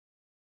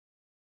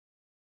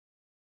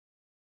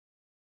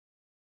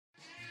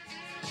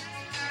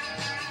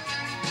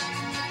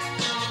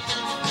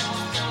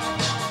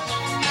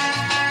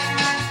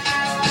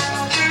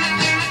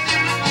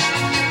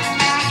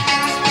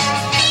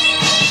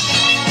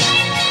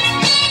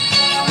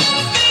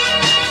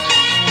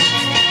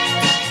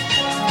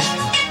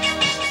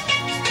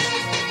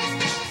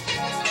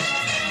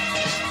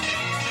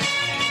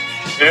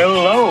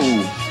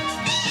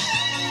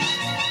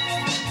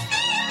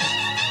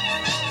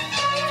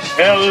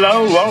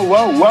Hello, whoa,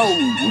 whoa, whoa.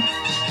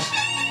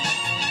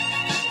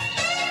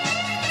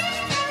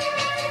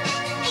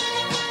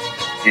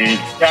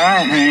 It's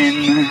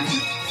time.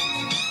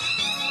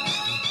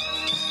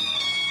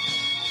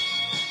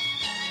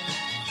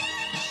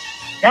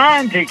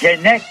 Time to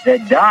connect the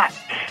dots.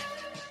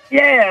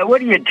 Yeah,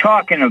 what are you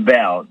talking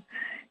about?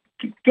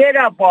 Get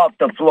up off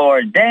the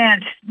floor,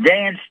 dance,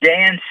 dance,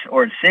 dance,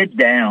 or sit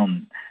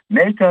down.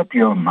 Make up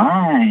your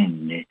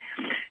mind.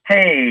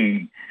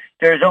 Hey,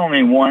 there's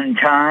only one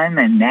time,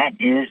 and that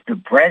is the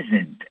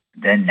present,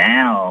 the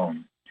now.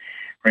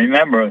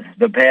 Remember,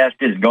 the past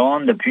is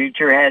gone, the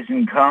future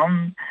hasn't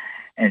come,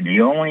 and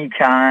the only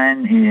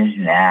time is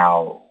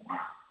now.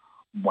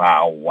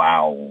 Wow,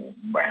 wow,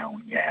 wow,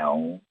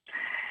 wow.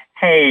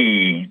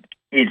 Hey,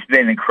 it's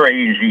been a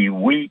crazy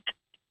week.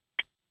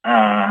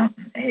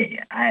 Hey,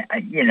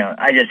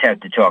 I just have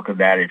to talk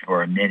about it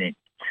for a minute.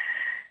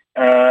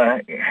 Uh,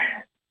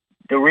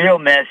 the real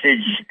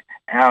message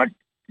out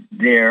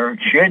there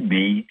should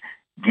be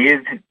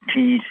give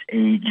peace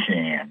a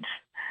chance.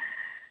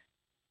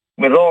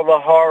 With all the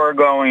horror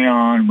going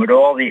on, with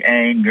all the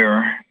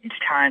anger, it's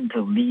time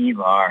to leave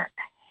our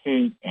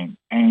hate and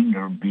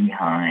anger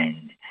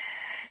behind.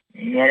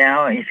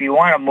 If you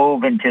want to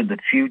move into the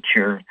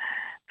future,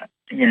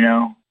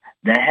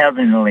 the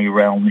heavenly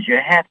realms, you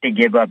have to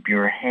give up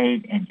your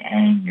hate and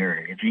anger.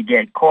 If you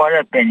get caught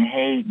up in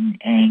hate and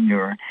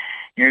anger,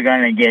 you're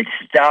going to get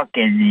stuck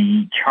in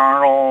the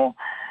eternal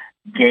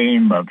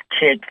game of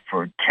tit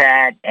for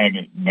tat, and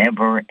it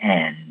never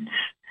ends.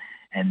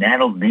 And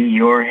that'll be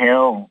your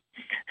hell,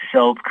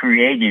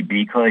 self-created,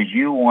 because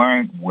you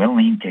weren't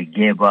willing to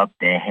give up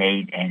the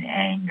hate and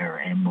anger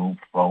and move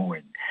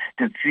forward.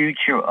 The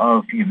future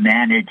of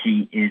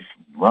humanity is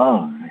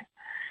love,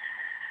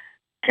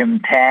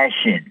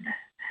 compassion,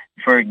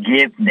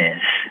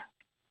 forgiveness.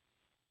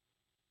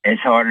 As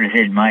hard as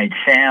it might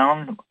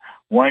sound,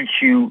 once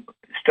you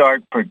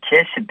start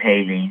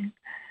participating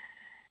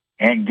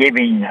and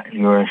giving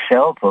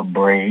yourself a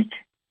break,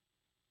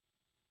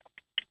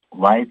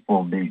 life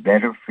will be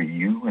better for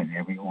you and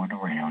everyone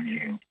around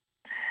you.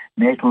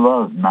 Make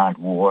love, not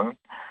war.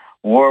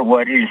 War,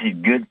 what is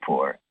it good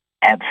for?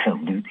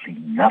 Absolutely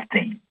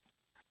nothing.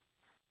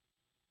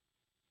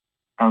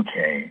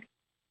 Okay,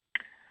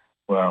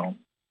 well,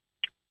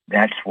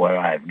 that's what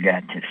I've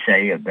got to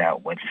say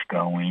about what's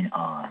going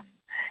on.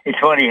 It's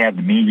funny how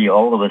the media,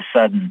 all of a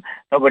sudden,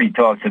 nobody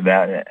talks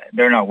about it.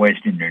 They're not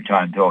wasting their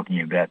time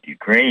talking about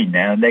Ukraine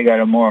now. They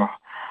got a more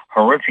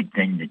horrific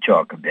thing to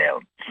talk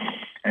about.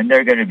 And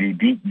they're going to be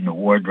beating the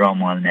war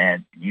drum on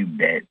that, you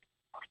bet.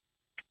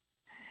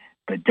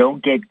 But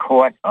don't get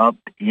caught up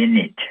in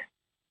it.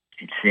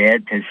 It's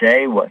sad to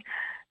say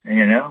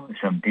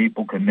some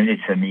people committed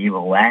some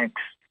evil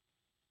acts,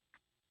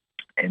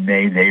 and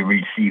they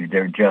received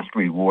their just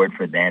reward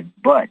for that.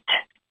 But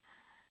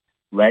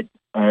let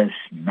us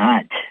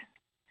not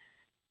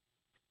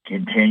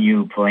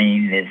continue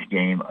playing this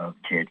game of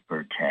tit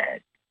for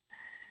tat,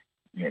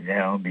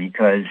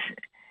 because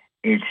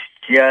it's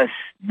just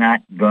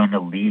not going to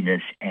lead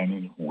us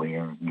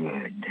anywhere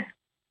good.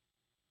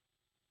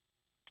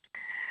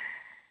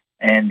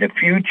 And the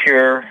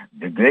future,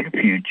 the good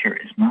future,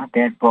 is not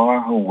that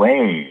far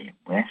away.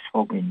 That's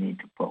what we need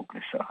to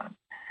focus on.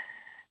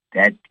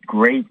 That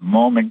great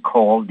moment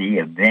called the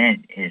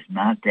event is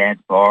not that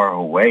far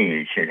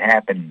away. It should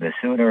happen. The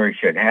sooner it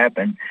should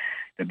happen,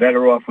 the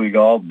better off we'd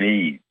all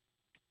be.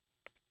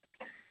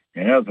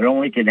 If it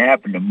only could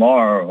happen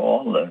tomorrow,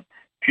 all the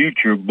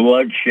future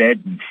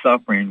bloodshed and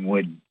suffering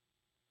wouldn't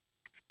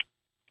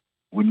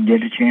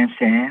get a chance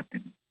to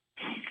happen.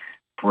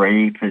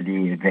 Pray for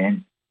the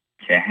event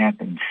to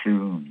happen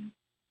soon.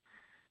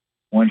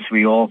 Once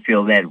we all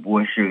feel that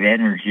whoosh of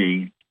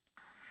energy,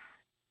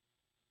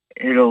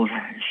 it'll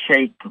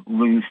shake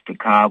loose the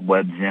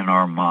cobwebs in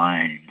our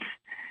minds.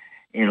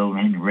 It'll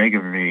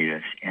invigorate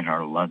us in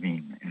a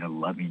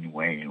loving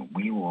way.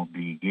 We will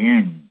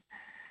begin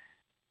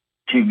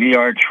to be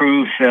our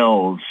true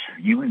selves.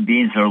 Human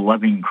beings are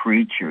loving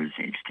creatures.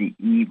 It's the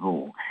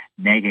evil,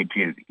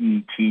 negative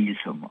ETs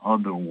from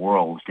other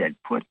worlds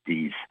that put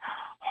these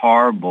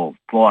horrible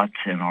thoughts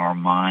in our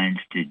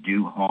minds to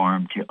do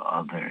harm to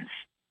others.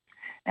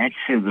 That's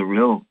who the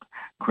real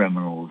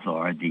criminals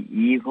are, the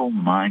evil,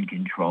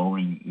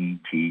 mind-controlling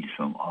ETs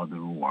from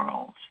other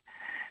worlds.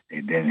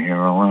 They've been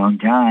here a long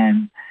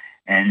time,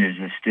 and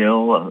there's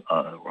still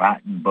a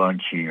rotten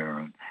bunch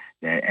here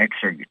that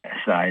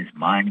exercise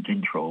mind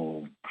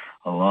control,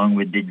 along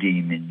with the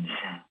demons,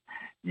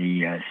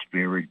 the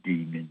spirit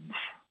demons,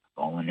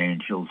 fallen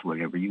angels,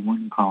 whatever you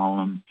want to call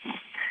them.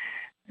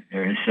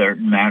 There's a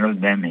certain amount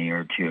of them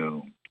here,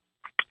 too.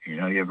 You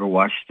ever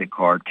watch the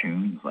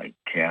cartoons like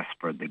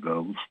Casper the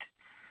Ghost?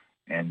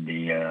 And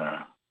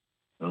the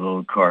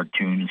little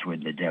cartoons where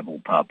the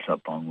devil pops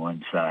up on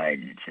one side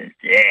and says,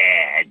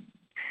 yeah,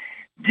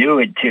 do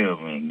it to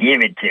me,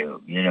 give it to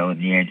him.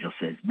 And the angel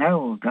says,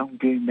 no, don't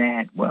do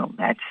that. Well,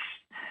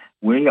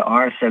 we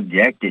are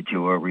subjected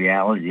to a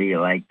reality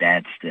like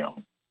that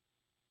still.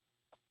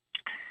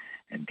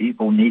 And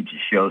people need to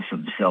show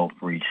some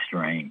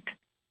self-restraint.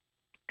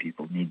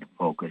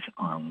 focus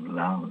on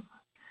love.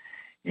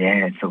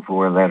 Yeah, it's a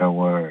 4-letter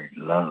word,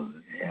 love,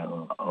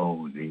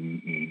 Love.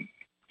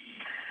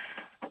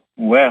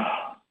 Well,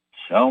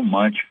 so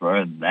much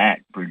for that.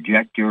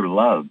 Project your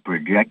love.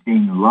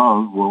 Projecting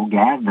love will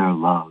gather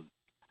love.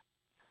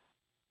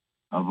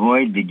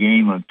 Avoid the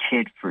game of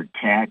tit for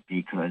tat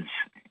because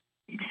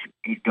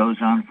it goes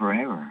on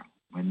forever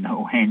with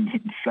no end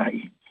in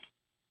sight.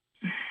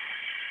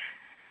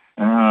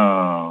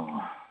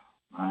 Oh,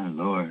 my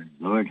Lord.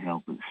 Lord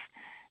help us,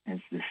 as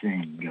the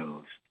saying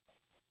goes.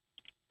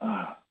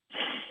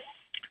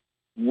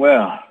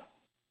 Well,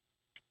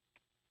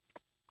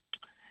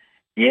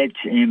 it's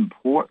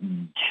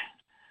important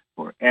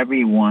for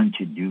everyone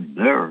to do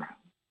their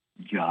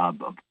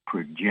job of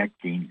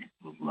projecting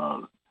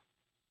love.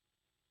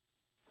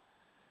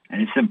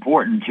 And it's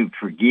important to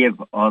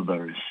forgive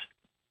others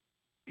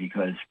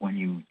because when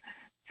you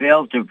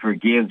fail to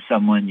forgive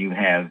someone you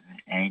have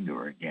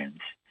anger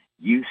against,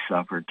 you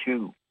suffer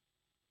too.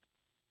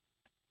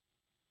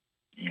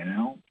 You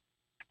know?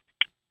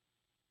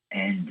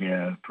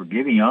 And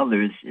forgiving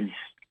others is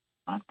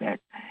not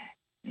that,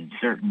 in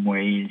certain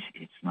ways,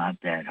 it's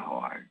not that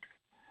hard.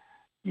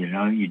 You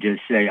know, you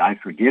just say, I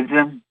forgive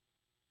them.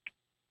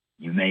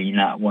 You may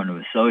not want to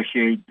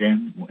associate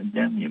them with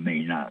them. You may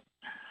not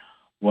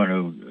want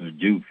to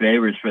do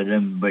favors for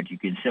them, but you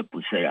can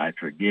simply say, I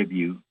forgive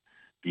you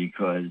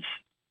because,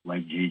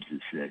 like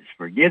Jesus says,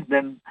 forgive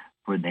them,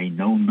 for they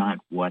know not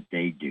what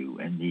they do.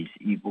 And these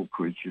evil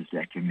creatures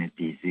that commit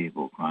these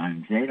evil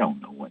crimes, they don't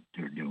know what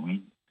they're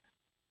doing.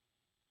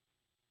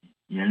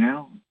 You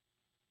know,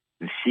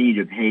 the seed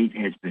of hate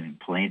has been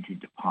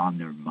implanted upon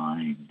their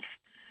minds.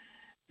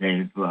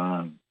 They're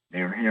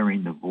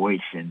hearing the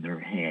voice in their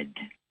head,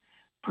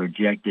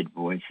 projected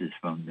voices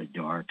from the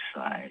dark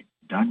side,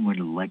 done with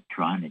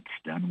electronics,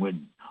 done with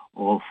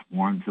all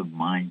forms of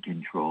mind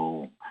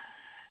control,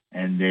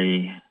 and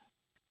they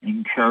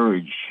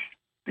encourage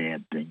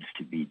bad things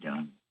to be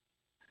done.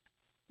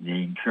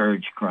 They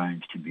encourage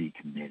crimes to be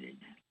committed.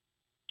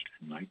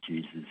 And like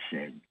Jesus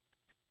said,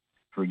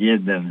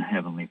 forgive them,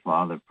 Heavenly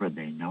Father, for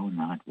they know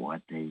not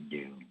what they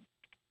do.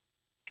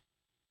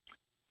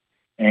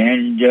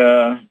 And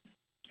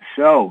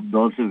so,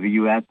 those of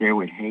you out there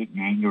with hate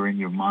and anger in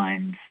your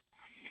minds,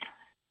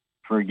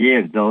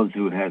 forgive those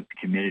who have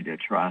committed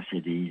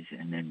atrocities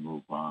and then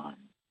move on.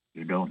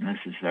 You don't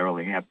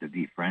necessarily have to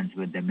be friends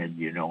with them, and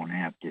you don't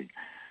have to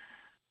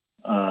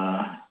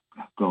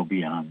go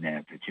beyond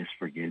that, but just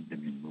forgive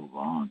them and move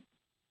on.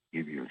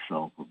 Give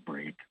yourself a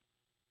break.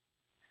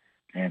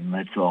 And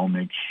let's all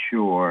make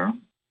sure,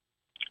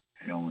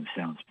 it almost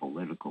sounds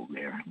political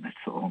there,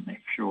 let's all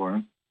make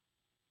sure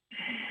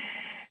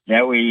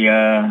that we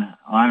on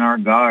our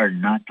guard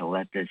not to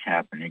let this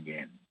happen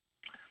again.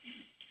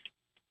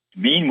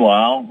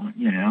 Meanwhile,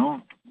 you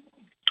know,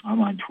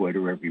 I'm on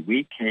Twitter every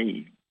week.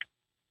 Hey,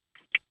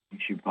 you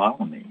should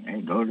follow me.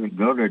 Hey, go to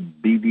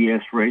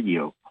BBS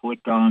Radio.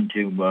 Click on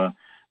to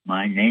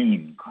my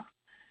name,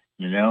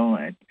 you know,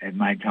 at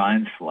my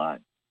time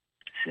slot.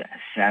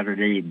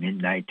 Saturday,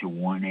 midnight to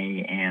 1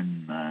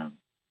 a.m.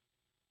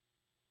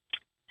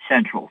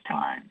 Central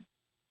Time.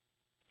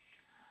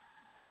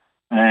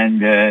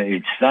 And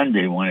it's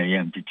Sunday, 1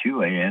 a.m. to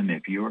 2 a.m.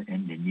 if you're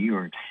in the New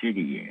York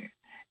City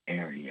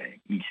area,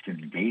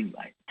 Eastern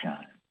Daylight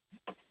Time.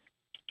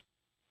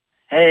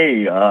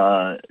 Hey,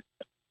 the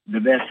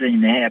best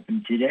thing that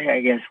happened today, I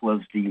guess,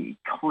 was the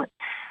eclipse.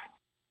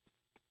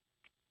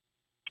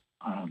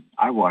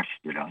 I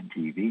watched it on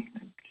TV.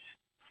 It's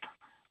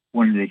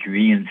one of the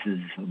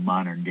conveniences of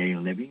modern day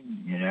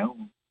living, you know.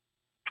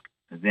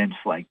 Events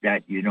like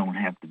that, you don't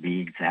have to be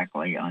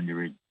exactly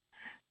under it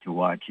to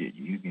watch it.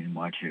 You can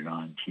watch it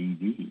on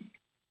TV.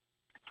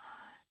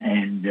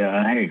 And,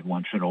 hey,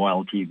 once in a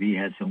while, TV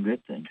has some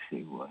good things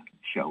to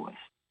show us.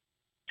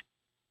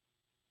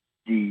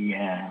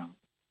 And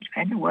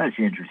it was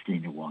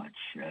interesting to watch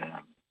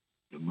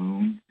the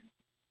moon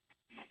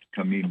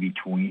coming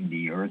between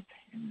the Earth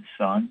and the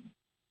sun,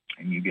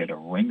 and you get a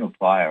ring of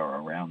fire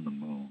around the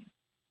moon.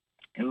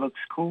 It looks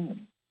cool.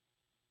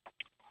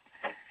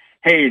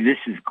 Hey, this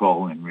is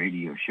Call-In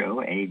Radio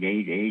Show,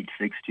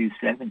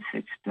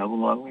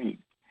 888-627-6008.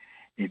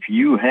 If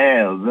you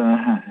have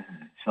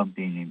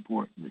something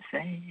important to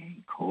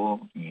say,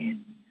 call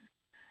in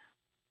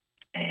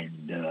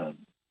and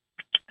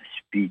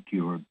speak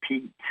your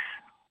piece.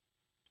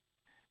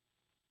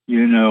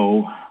 You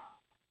know,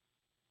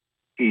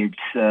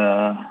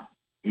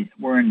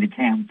 we're in the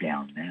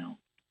countdown now.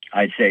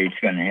 I'd say it's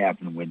going to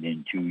happen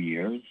within 2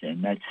 years,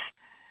 and that's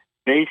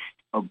based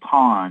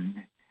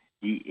upon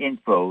the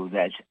info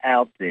that's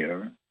out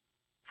there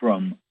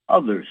from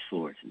other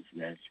sources.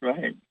 That's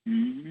right.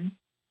 Mm-hmm.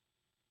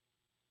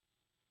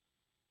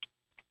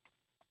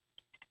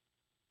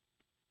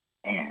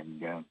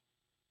 And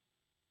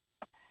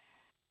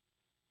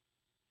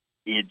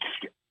it's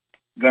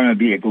going to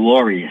be a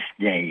glorious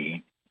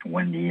day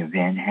when the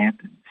event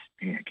happens.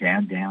 Yeah,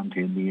 countdown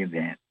to the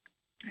event.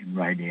 And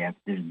right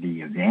after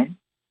the event,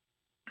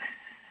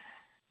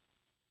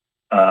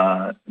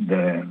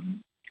 the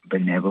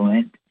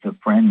benevolent, the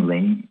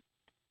friendly,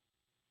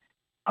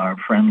 our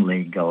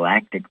friendly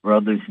galactic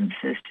brothers and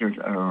sisters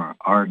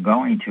are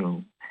going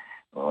to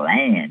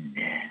land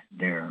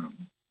their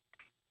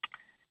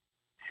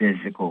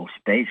physical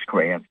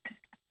spacecraft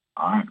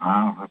on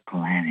our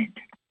planet,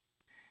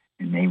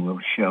 and they will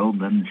show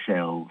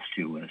themselves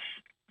to us.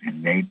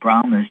 And they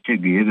promise to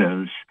give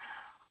us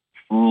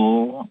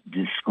full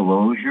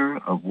disclosure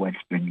of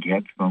what's been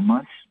kept from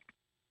us.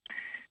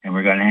 And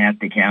we're going to have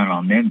to count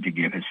on them to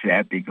give us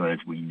that, because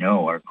we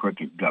know our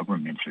crooked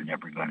governments are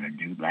never going to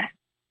do that.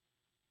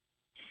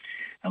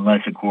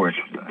 Unless, of course,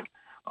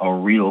 a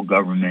real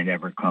government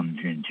ever comes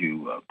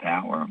into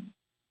power.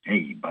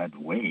 Hey, by the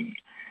way,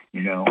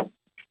 you know,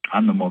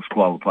 I'm the most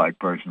qualified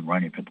person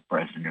running for the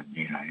president of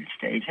the United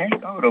States. Hey,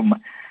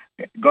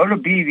 go to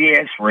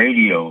BBS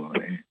Radio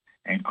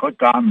and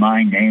click on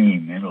my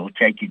name, and it'll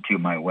take you to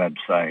my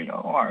website.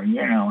 Or,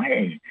 you know,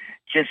 hey,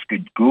 just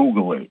could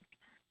Google it.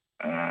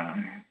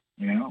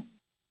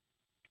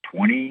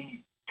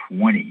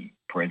 2020,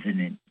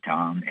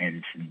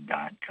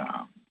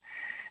 PresidentTomEdison.com.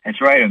 That's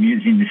right, I'm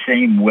using the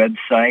same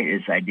website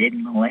as I did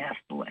in the last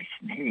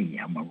election. Hey,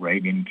 I'm a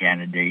write-in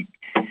candidate,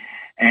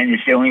 and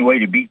it's the only way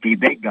to beat the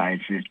big guys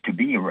is to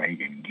be a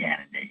write-in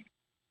candidate.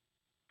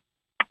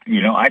 You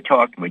know, I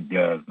talked with,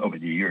 over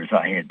the years,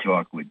 I had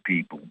talked with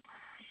people.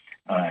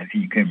 If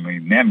you can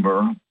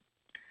remember,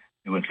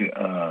 it was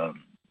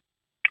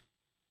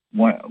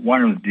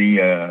one of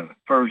the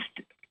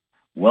first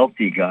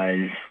wealthy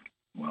guys,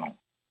 well,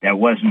 that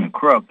wasn't a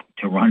crook,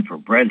 to run for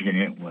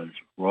president was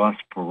Ross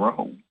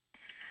Perot.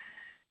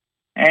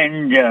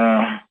 And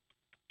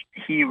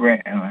he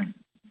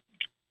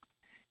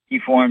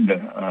formed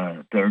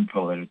a third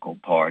political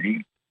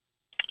party,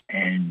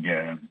 and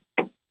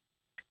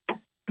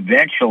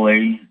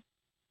eventually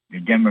the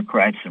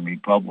Democrats and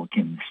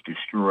Republicans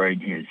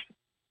destroyed his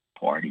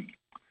party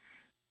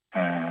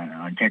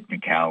on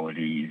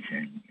technicalities,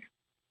 and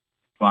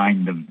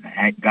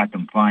got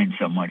them fined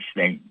so much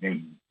they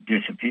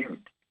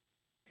disappeared.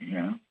 You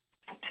know,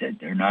 said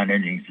they're not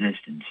in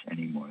existence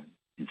anymore,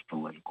 his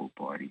political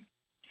party.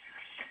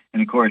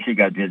 And of course, he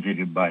got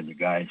visited by the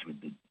guys with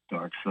the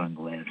dark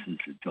sunglasses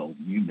that told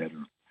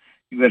him,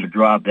 you better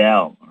drop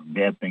out, or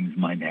bad things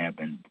might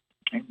happen.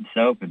 And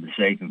so, for the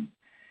sake of his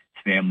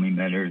family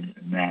members,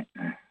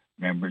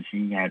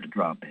 he had to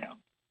drop out.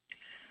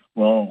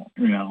 Well,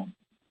 you know,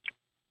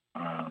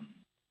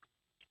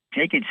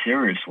 take it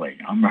seriously.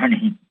 I'm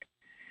running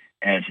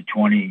as a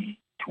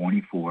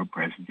 2024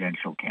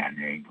 presidential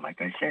candidate.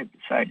 Like I said, the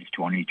site is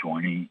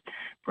 2020,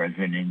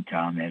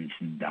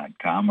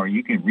 PresidentTomEdison.com, or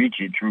you can reach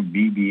it through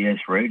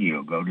BBS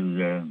Radio. Go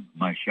to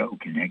my show,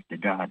 Connect the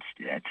Dots.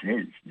 That's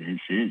it. This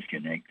is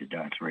Connect the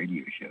Dots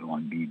radio show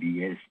on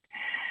BBS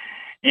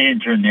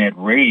Internet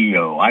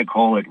Radio. I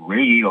call it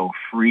Radio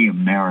Free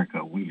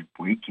America. We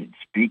can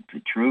speak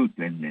the truth,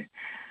 and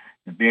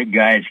the big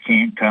guys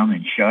can't come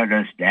and shut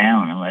us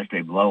down unless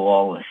they blow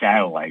all the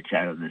satellites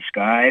out of the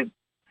sky,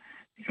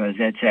 because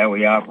that's how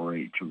we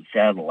operate, through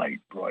satellite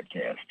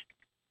broadcast.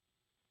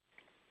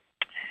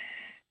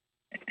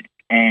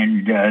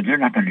 And they're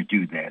not going to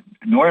do that,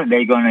 nor are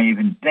they going to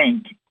even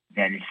think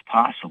that it's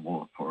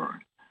possible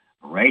for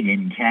a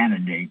write-in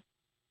candidate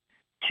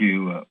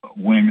to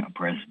win a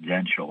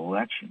presidential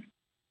election.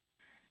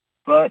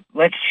 But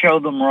let's show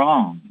them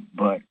wrong.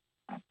 But,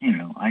 you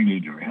know, I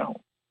need your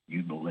help.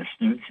 You, the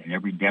listeners, and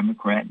every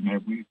Democrat and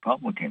every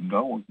Republican,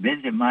 go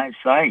visit my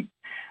site.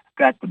 I've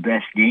got the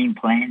best game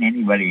plan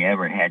anybody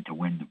ever had to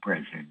win the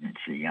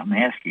presidency. I'm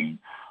asking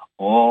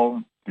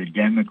all the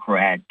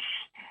Democrats,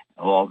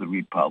 all the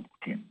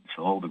Republicans,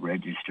 all the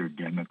registered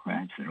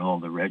Democrats, and all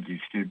the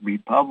registered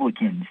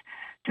Republicans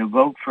to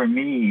vote for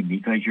me,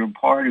 because your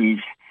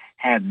parties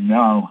have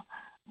no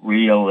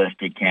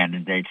realistic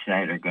candidates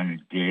that are going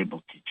to be able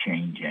to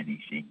change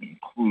anything,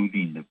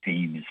 including the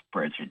famous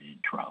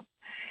President Trump.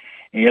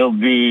 It'll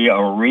be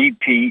a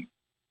repeat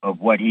of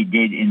what he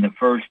did in the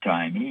first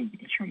time. He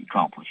sure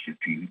accomplished a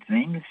few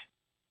things.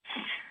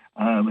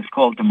 It was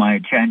called to my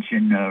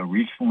attention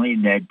recently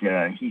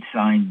that he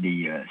signed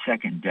the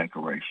Second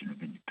Declaration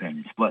of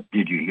Independence. But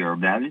did you hear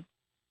about it?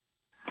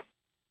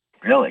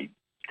 Really?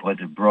 Was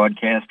it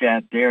broadcast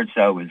out there?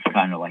 So it was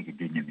kind of like it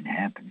didn't even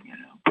happen, you know.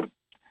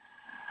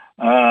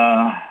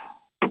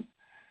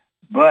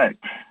 But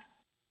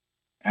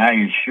I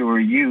assure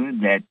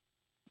you that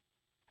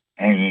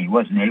he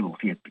wasn't able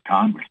to get the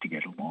Congress to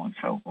get along.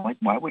 So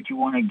why would you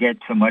want to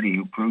get somebody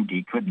who proved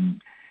he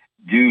couldn't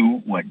do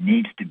what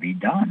needs to be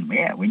done?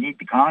 Yeah, we need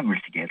the Congress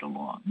to get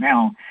along.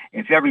 Now,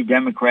 if every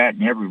Democrat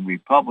and every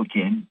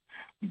Republican,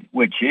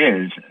 which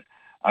is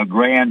a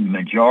grand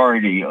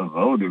majority of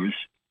voters,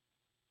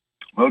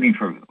 voting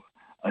for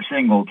a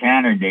single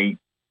candidate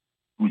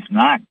who's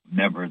not a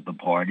member of the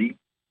party,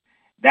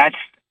 that's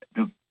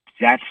the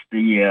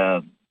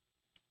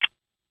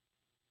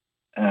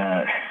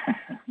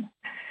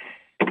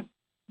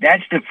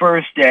that's the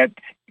first step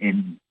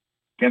in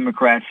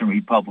Democrats and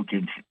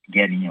Republicans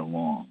getting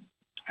along.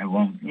 I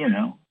won't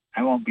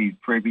be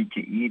privy to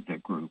either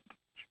group.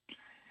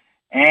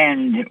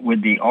 And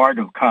with the art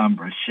of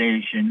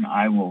conversation,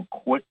 I will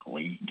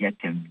quickly get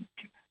them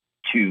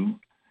to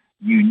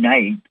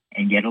unite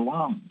and get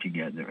along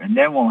together. And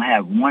then we'll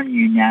have one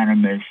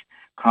unanimous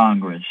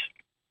Congress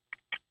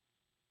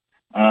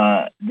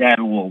that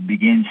will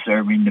begin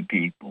serving the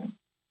people.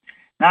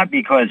 Not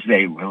because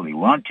they really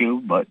want to,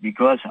 but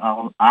because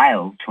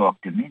I'll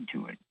talk them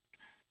into it.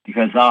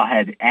 Because I'll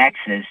have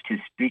access to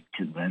speak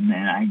to them,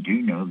 and I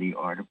do know the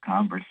art of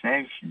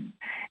conversation.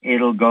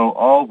 It'll go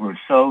over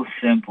so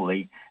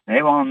simply,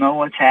 they won't know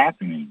what's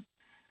happening,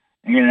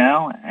 and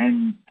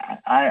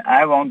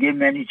I won't give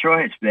them any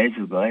choice,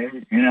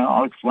 basically.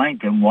 I'll explain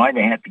to them why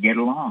they have to get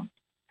along,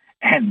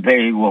 and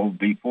they will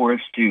be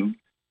forced to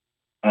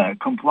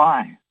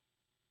comply,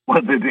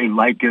 whether they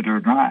like it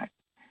or not.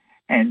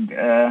 And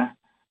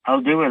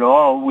I'll do it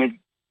all with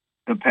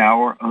the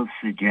power of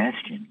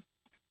suggestion,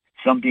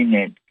 something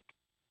that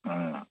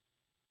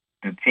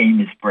the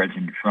famous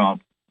President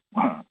Trump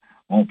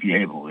won't be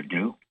able to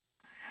do,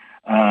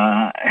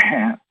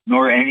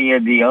 nor any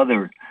of the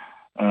other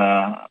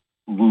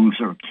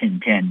loser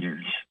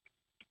contenders.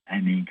 I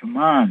mean, come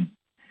on.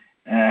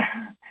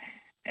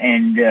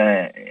 And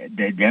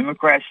the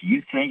Democrats,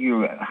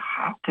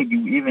 how could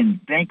you even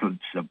think of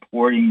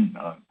supporting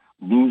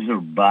loser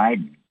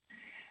Biden?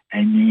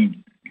 I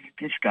mean,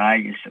 this guy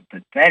is so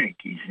pathetic.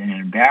 He's an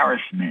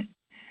embarrassment.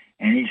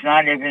 And he's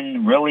not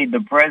even really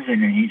the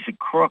president. He's a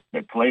crook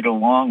that played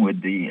along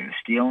with the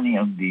stealing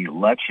of the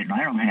election.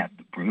 I don't have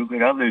to prove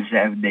it. Others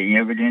have the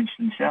evidence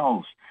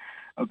themselves.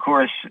 Of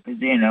course, they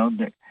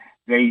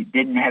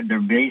didn't have their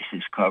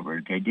bases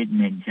covered. They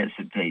didn't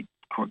anticipate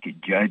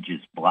crooked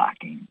judges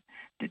blocking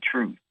the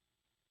truth.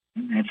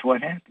 And that's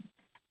what happened.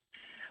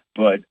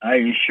 But I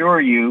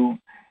assure you,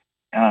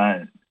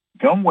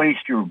 don't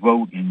waste your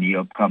vote in the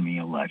upcoming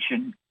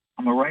election.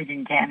 I'm a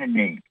writing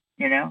candidate,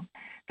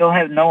 They'll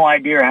have no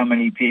idea how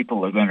many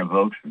people are going to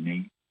vote for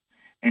me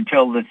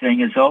until the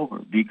thing is over,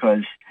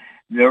 because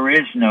there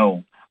is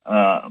no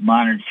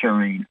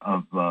monitoring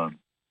of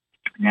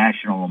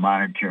national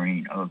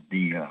monitoring of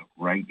the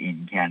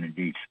write-in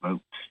candidates'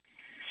 votes.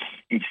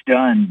 It's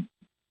done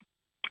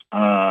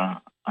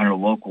on a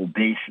local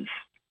basis.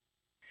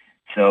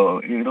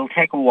 So it'll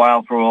take a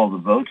while for all the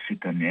votes to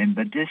come in,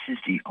 but this is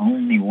the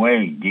only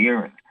way,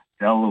 dear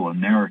fellow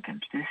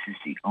Americans, this is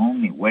the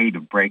only way to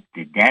break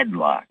the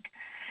deadlock.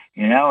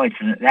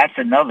 That's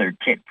another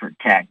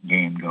tit-for-tat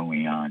game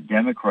going on,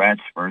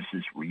 Democrats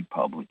versus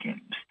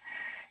Republicans.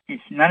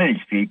 None of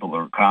these people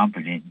are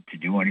competent to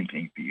do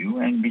anything for you.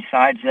 And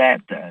besides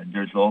that,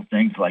 there's all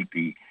things like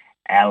the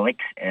ALEC,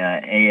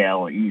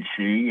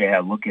 A-L-E-C,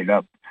 look it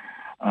up,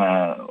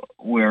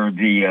 where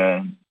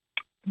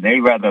they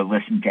rather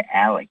listen to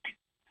ALEC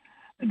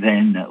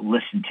than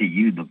listen to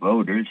you, the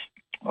voters,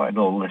 or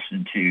they'll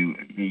listen to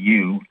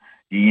you,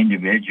 the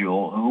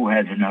individual who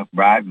has enough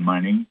bribe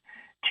money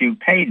to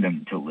pay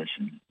them to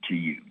listen to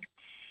you.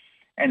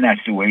 And that's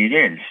the way it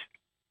is.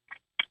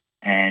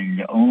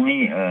 And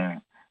only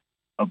a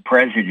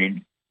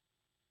president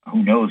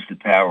who knows the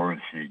power of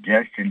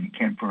suggestion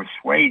can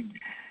persuade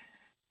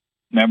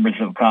members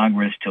of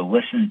Congress to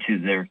listen to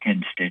their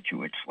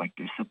constituents like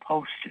they're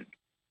supposed to.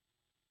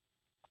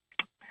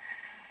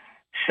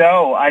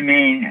 So, I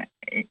mean,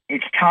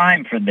 it's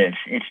time for this.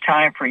 It's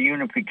time for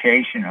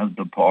unification of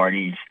the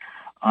parties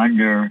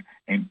under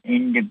an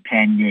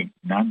independent,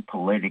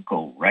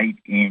 non-political,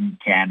 write-in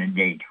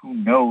candidate who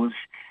knows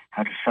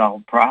how to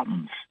solve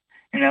problems.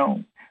 We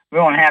don't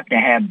have to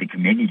have the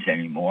committees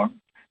anymore.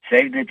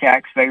 Save the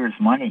taxpayers'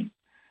 money.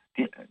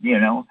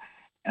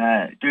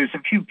 There's a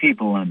few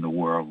people in the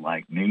world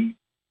like me,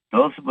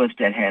 those of us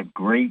that have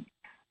great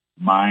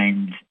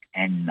minds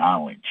and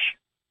knowledge.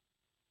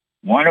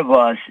 One of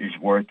us is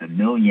worth 1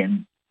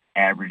 million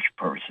average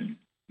person,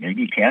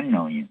 maybe 10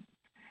 million.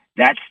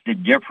 That's the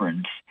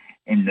difference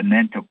in the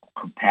mental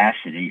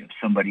capacity of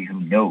somebody who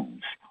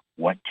knows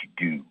what to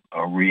do,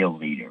 a real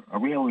leader. A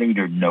real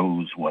leader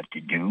knows what to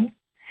do.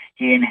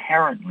 He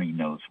inherently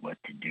knows what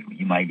to do.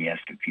 You might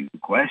ask a few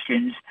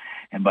questions,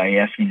 and by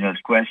asking those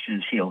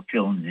questions, he'll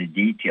fill in the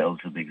details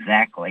of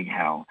exactly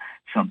how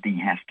something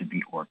has to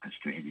be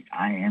orchestrated.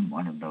 I am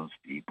one of those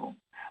people,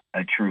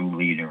 a true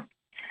leader,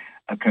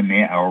 a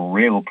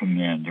real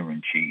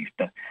commander-in-chief.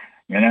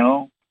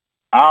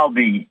 I'll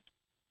be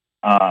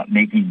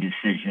making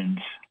decisions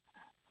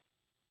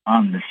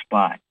on the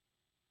spot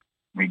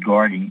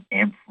regarding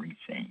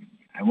everything.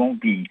 I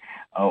won't be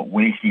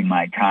wasting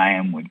my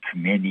time with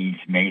committees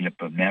made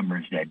up of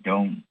members that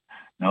don't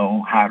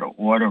know how to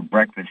order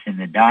breakfast in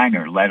the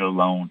diner, let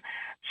alone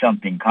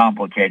something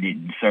complicated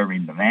in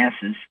serving the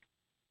masses.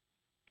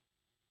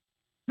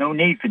 No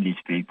need for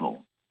these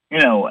people.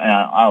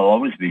 I'll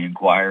always be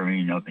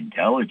inquiring of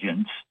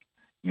intelligence,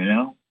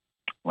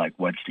 like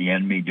what's the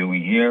enemy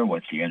doing here,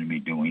 what's the enemy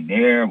doing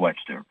there, what's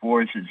their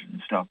forces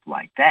and stuff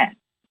like that.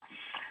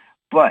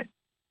 But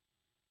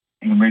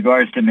in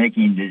regards to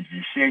making the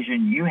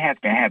decision, you have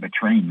to have a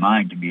trained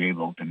mind to be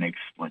able to make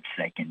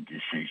split-second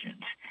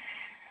decisions.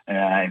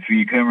 If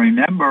you can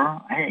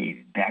remember,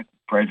 back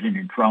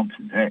President Trump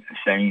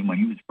saying when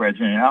he was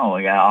president,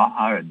 I'll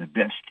hire the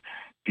best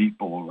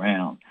people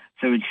around.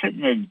 So he's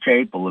sitting at a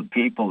table of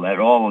people that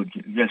all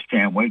just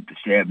can't wait to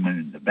stab him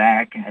in the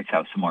back. That's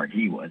how smart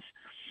he was.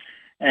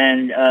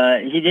 And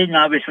he didn't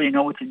obviously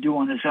know what to do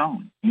on his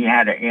own. He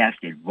had to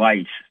ask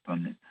advice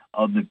from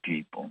other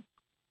people.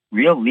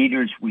 Real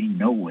leaders, we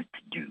know what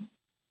to do.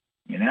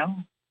 You know,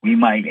 we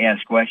might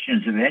ask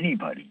questions of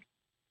anybody.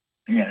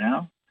 You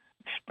know,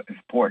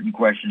 important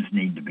questions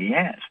need to be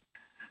asked.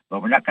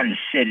 But we're not going to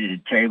sit at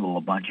a table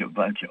a bunch of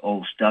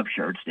old stuff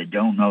shirts that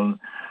don't know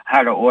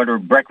how to order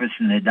breakfast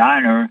in the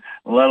diner,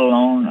 let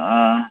alone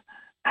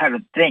how to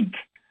think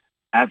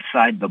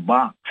outside the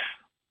box.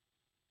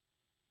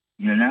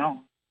 You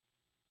know?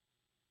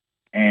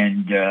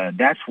 And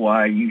that's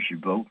why you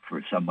should vote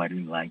for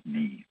somebody like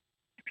me.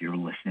 If you're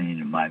listening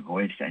to my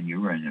voice and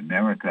you're in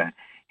America,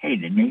 hey,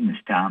 the name is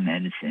Tom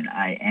Edison.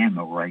 I am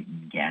a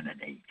write-in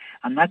candidate.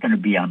 I'm not going to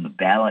be on the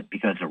ballot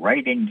because a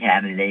write-in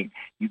candidate,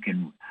 you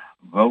can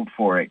vote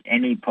for at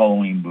any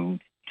polling booth.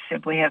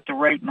 Simply have to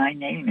write my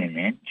name in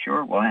it.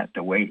 Sure, we'll have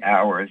to wait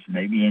hours,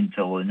 maybe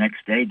until the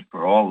next day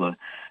for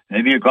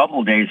maybe a couple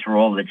of days for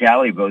all the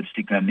tally votes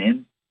to come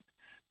in.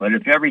 But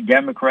if every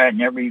Democrat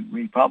and every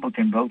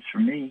Republican votes for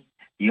me,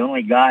 the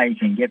only guy who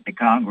can get the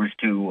Congress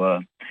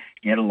to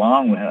get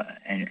along with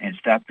and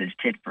stop this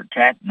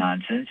tit-for-tat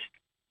nonsense,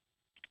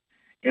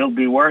 it'll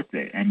be worth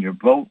it, and your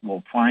vote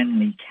will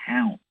finally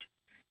count,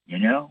 you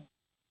know?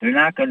 They're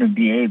not going to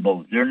be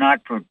they're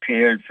not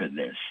prepared for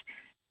this.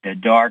 The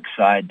dark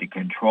side, the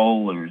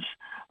controllers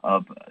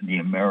of the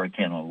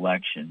American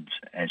elections,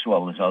 as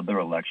well as other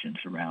elections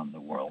around the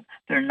world,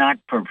 they're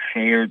not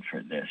prepared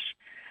for this,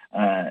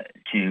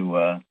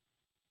 to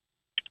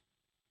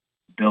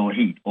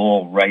delete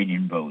all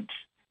write-in votes.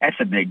 That's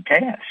a big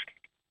task,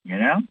 you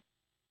know?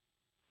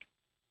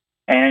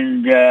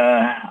 And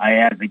I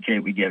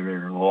advocate we get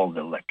rid of all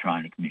the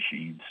electronic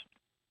machines.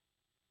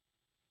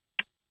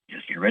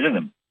 Just get rid of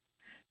them.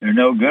 They're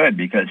no good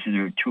because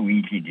they're too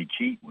easy to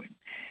cheat with.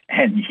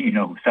 And, you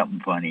know, something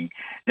funny,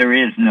 there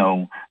is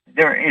no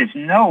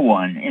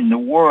one in the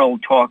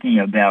world talking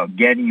about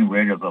getting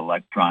rid of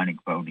electronic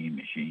voting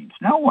machines.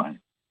 No one.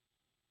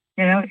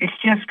 You know, it's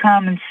just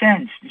common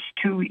sense. It's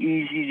too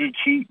easy to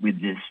cheat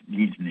with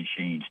these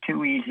machines,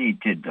 too easy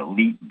to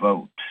delete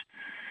votes,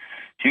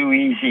 too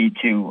easy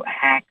to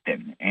hack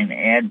them and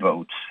add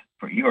votes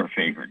for your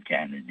favorite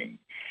candidate.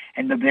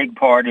 And the big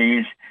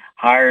parties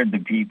hired the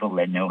people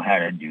that know how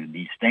to do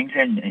these things.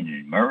 And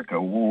in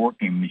America, we're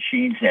working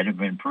machines that have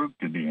been proved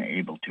to be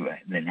able to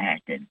have been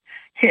hacked in.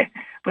 Yeah,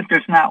 but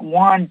there's not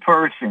one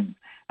person.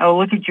 Oh,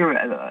 look at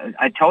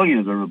I told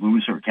you there are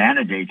loser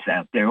candidates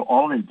out there,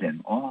 all of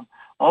them, all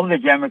the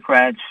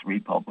Democrats,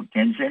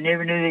 Republicans, and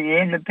even the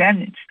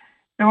independents.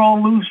 They're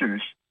all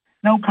losers.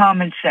 No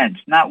common sense.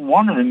 Not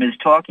one of them is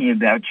talking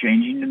about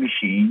changing the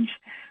machines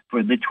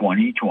for the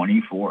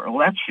 2024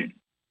 election.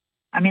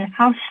 I mean,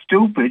 how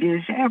stupid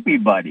is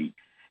everybody?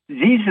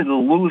 These are the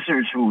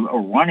losers who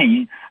are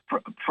running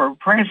for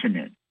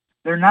president.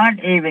 They're not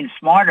even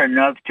smart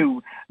enough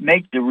to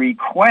make the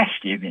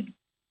request even.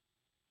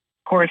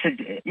 Of course,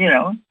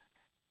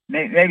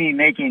 maybe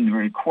making the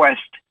request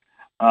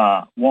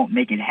won't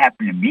make it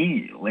happen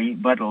immediately,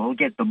 but it'll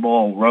get the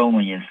ball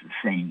rolling, as the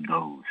saying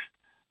goes.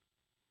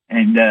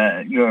 And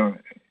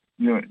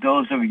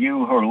those of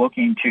you who are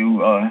looking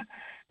to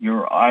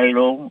your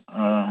idol,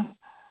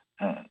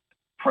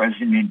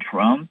 President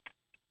Trump,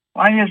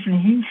 why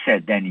hasn't he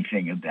said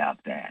anything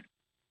about that?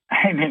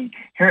 I mean,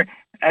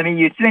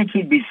 you'd think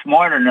he'd be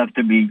smart enough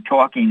to be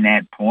talking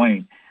that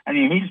point. I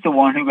mean, he's the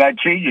one who got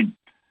cheated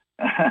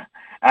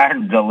out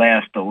of the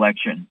last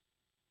election.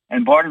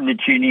 And part of the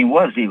cheating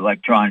was the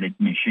electronic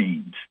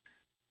machines.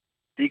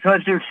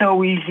 Because they're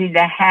so easy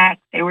to hack.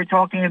 They were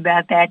talking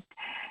about that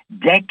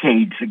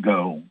decades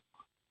ago.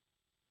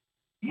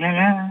 You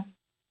know?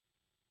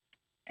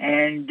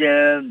 And,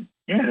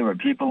 there were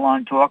people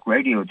on talk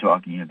radio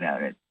talking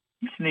about it.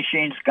 These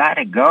machines got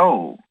to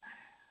go.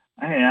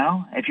 You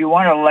know, if you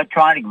want an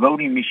electronic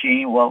voting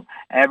machine, well,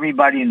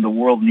 everybody in the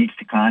world needs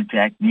to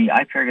contact me.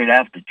 I figured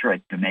out the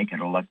trick to make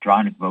an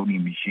electronic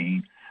voting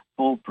machine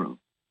foolproof.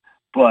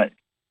 But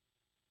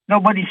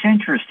nobody's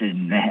interested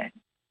in that,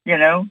 you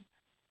know.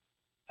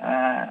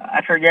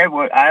 I forget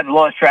I've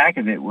lost track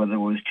of it, whether it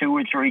was 2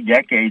 or 3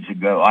 decades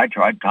ago. I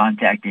tried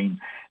contacting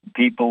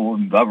people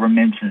and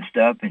governments and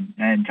stuff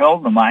and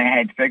told them I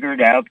had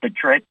figured out the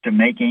trick to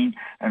making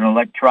an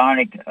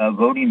electronic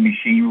voting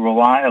machine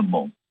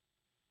reliable.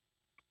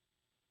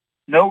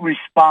 No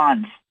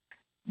response.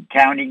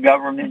 County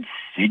governments,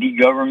 city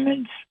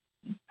governments,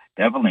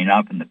 definitely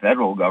not from the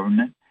federal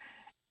government.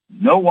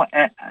 No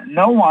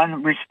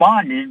one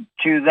responded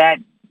to that.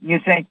 You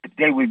think that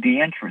they would be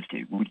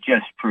interested, which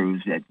just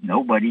proves that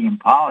nobody in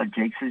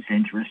politics is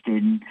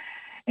interested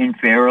in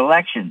fair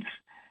elections.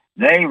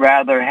 They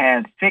rather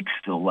have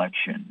fixed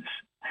elections.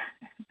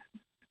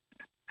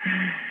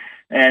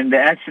 And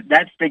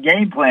that's the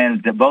game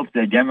plan that both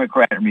the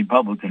Democrat and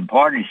Republican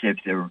parties, if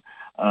they're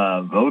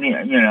voting,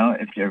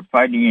 if they're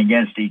fighting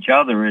against each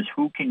other, is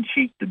who can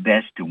cheat the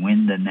best to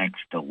win the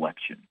next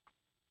election.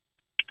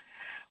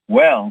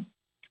 Well,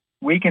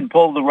 we can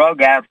pull the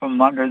rug out from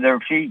under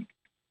their feet.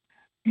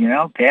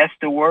 Pass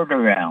the word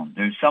around.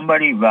 There's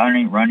somebody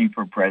running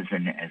for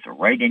president as a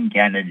write-in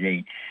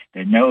candidate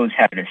that knows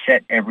how to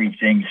set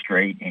everything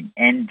straight and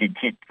end the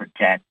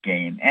tit-for-tat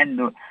game, end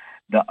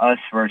the us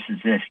versus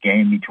this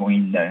game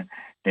between the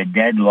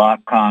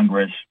deadlock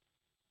Congress,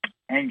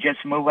 and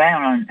just move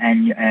out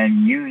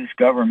and use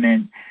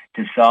government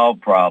to solve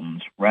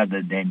problems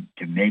rather than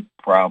to make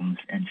problems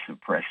and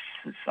suppress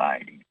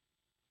society.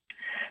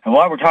 And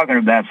while we're talking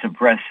about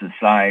suppressed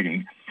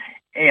society,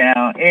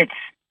 it's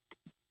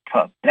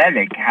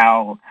pathetic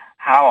how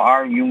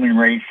our human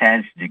race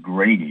has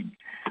degraded.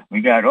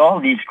 We got all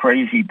these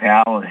crazy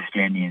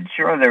Palestinians.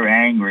 Sure, they're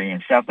angry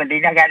and stuff, but they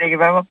got to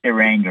give up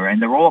their anger,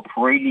 and they're all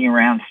parading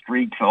around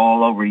streets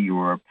all over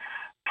Europe,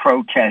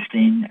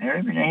 protesting.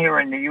 Even here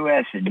in the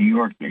U.S., in New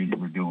York, they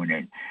were doing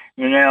it.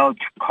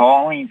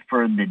 Calling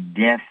for the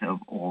death of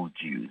all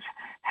Jews.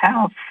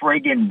 How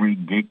friggin'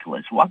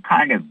 ridiculous! What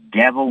kind of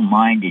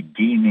devil-minded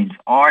demons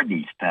are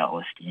these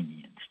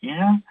Palestinians?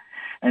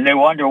 And they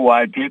wonder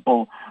why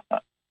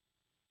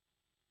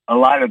a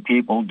lot of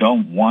people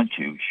don't want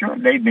to. Sure,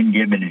 they've been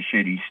given a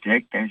shitty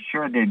stick. They're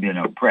sure they've been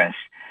oppressed.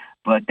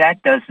 But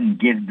that doesn't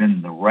give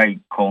them the right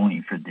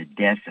calling for the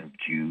death of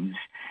Jews.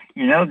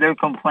 They're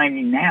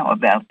complaining now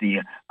about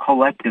the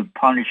collective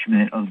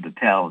punishment of the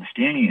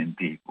Palestinian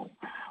people.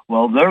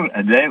 Well,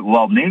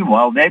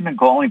 meanwhile, they've been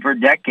calling for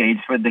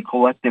decades for the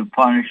collective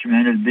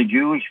punishment of the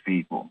Jewish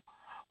people.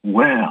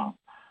 Well,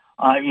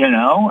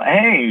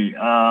 hey,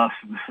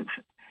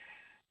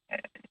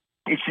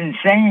 it's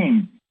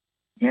insane.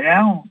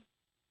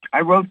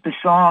 I wrote the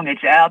song.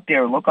 It's out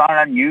there. Look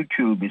on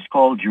YouTube. It's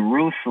called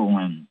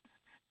Jerusalem.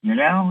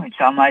 It's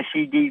on my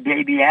CD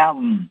Baby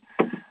album.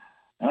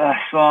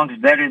 Song's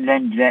better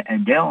than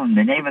Dylan.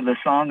 The name of the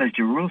song is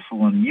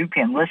Jerusalem. You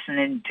can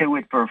listen to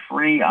it for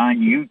free on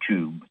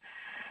YouTube.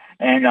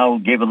 And I'll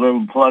give a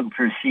little plug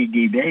for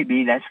CD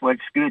Baby. That's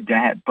what's good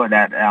to put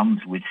out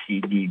albums with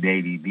CD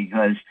Baby,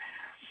 because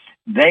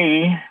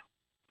they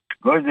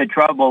go to the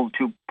trouble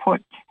to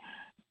put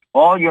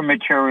all your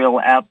material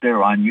out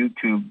there on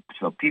YouTube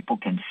so people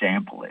can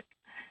sample it.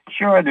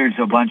 Sure, there's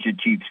a bunch of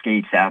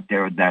cheapskates out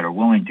there that are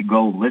willing to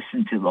go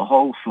listen to the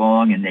whole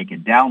song and they can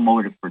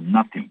download it for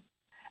nothing.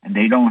 And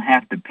they don't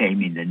have to pay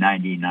me the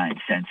 99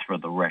 cents for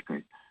the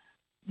record,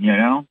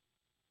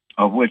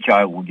 of which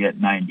I will get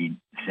 90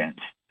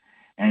 cents.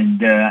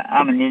 And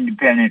I'm an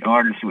independent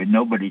artist with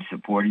nobody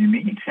supporting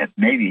me except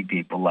maybe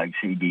people like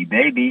CD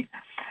Baby.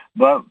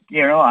 But,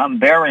 I'm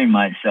burying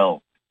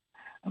myself.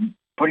 I'm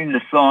putting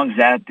the songs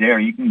out there.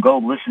 You can go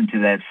listen to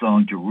that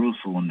song,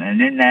 Jerusalem.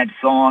 And in that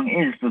song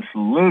is the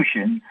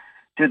solution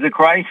to the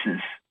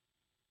crisis.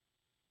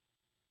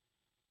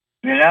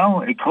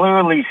 It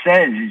clearly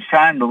says it's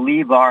time to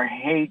leave our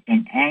hate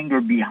and anger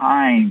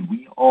behind.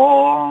 We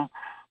all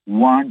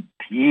want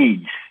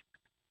peace.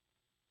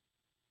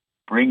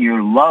 Bring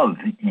your love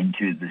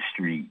into the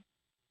street.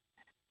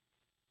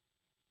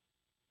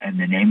 And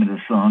the name of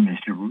the song is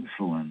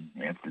Jerusalem.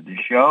 After the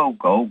show,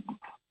 go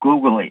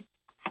Google it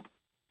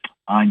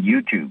on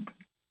YouTube.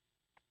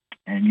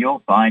 And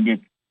you'll find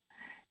it.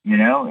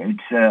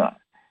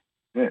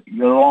 It's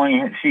you'll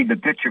only see the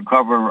picture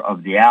cover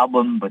of the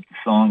album, but the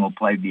song will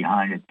play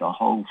behind it, the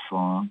whole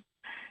song.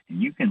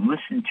 And you can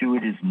listen to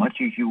it as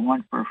much as you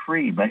want for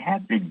free, but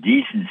have the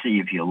decency,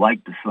 if you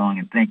like the song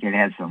and think it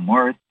has some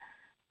worth,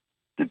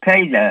 to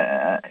pay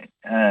the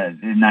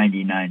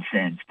 99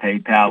 cents,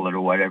 PayPal it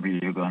or whatever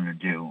you're going to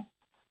do.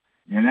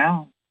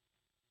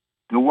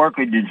 The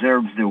worker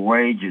deserves their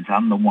wages.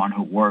 I'm the one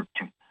who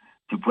worked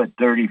to put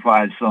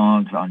 35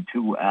 songs on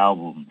 2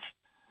 albums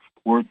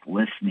worth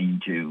listening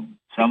to.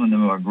 Some of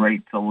them are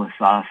great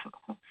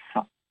philosophical,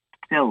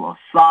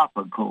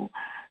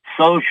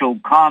 social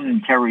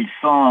commentary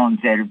songs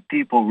that if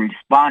people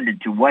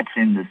responded to what's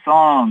in the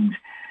songs,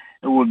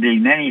 it would be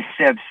many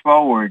steps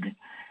forward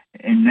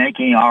in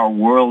making our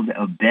world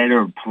a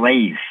better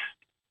place.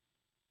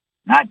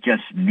 Not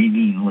just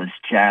meaningless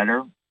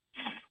chatter,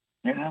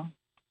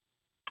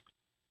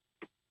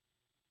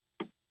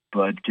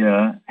 But,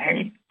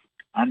 hey,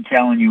 I'm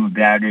telling you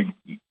about it.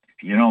 If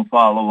you don't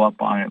follow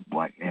up on it,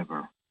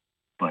 whatever.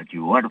 But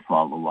you ought to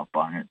follow up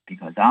on it,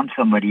 because I'm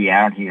somebody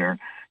out here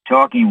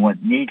talking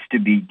what needs to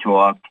be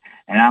talked,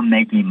 and I'm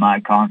making my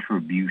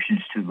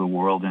contributions to the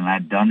world, and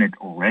I've done it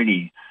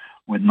already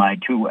with my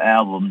 2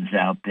 albums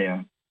out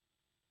there.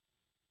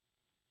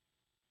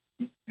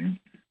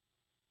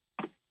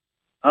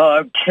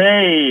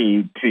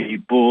 Okay,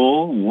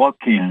 people, what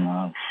can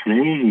I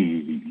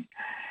say?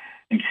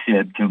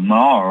 Except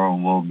tomorrow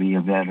will be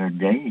a better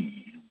day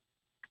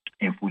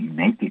if we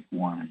make it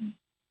one.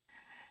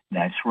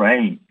 That's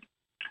right.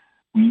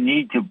 We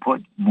need to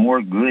put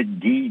more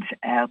good deeds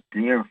out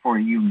there for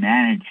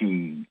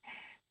humanity.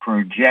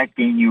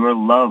 Projecting your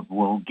love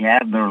will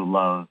gather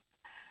love.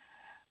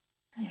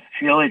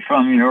 Feel it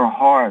from your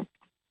heart.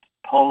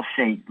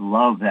 Pulsate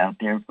love out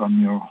there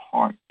from your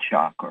heart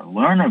chakra.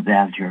 Learn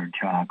about your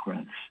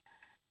chakras.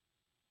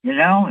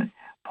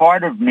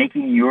 Part of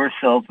making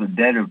yourself a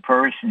better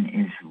person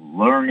is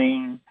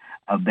learning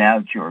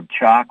about your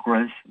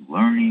chakras,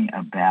 learning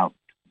about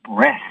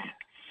breath.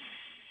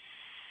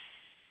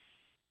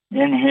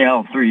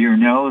 Inhale through your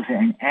nose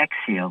and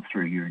exhale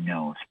through your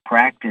nose.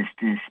 Practice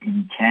this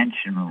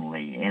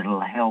intentionally. It'll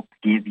help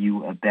give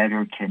you a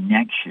better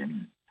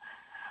connection.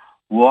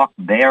 Walk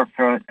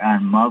barefoot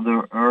on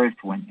Mother Earth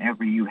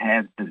whenever you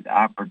have the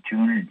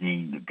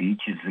opportunity. The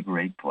beach is a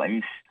great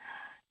place,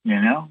 you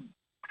know.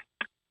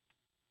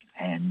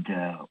 And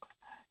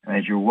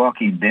as you're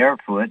walking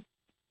barefoot,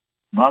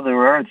 Mother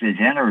Earth is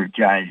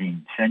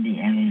energizing, sending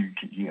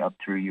energy up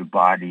through your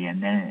body,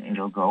 and then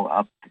it'll go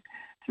up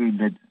through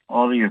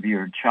all of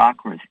your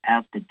chakras,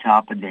 out the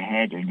top of the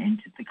head and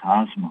into the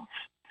cosmos.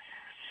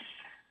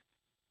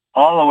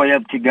 All the way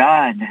up to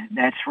God.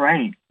 That's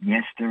right.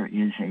 Yes, there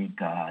is a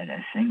God,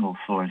 a single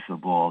source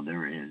of all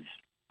there is.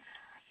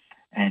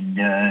 And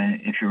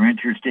if you're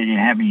interested in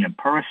having a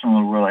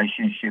personal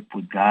relationship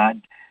with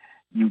God,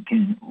 you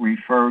can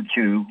refer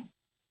to,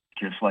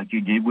 just like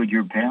you did with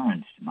your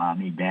parents,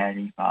 mommy,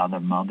 daddy, father,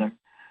 mother.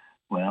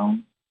 Well,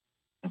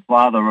 the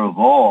Father of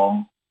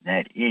all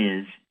that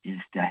is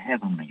the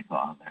Heavenly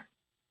Father.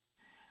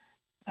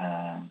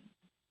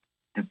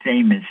 The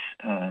famous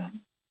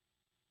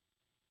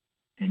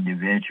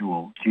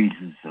individual,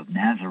 Jesus of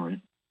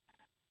Nazareth,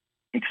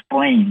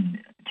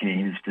 explained to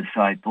his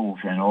disciples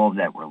and all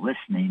that were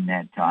listening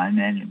that time,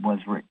 and it was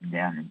written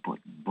down and put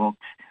in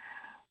books.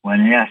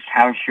 When asked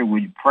how should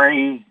we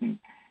pray,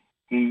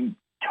 he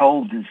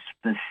told us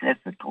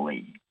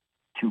specifically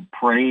to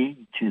pray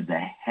to the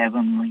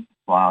Heavenly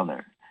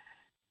Father,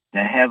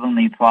 the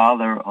Heavenly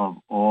Father of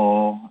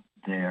all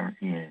there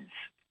is.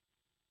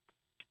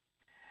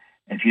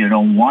 If you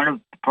don't want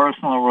a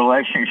personal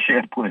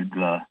relationship with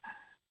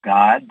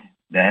God,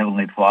 the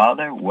Heavenly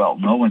Father, well,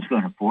 no one's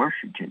going to force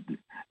you to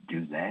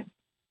do that.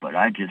 But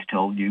I just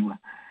told you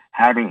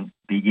how to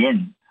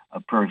begin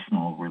a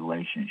personal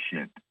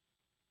relationship.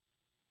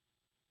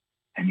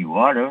 And you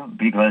ought to,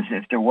 because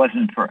if there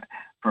wasn't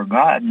for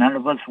God, none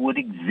of us would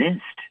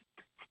exist.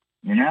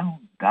 You know,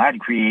 God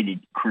created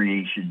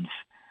creations,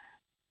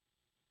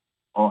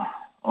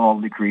 all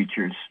the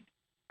creatures.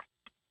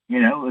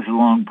 You know, it was a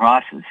long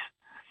process.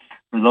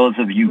 For those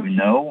of you who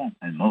know,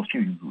 and most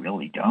of you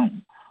really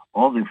don't,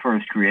 all the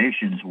first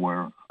creations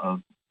were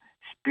of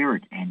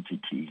spirit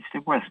entities.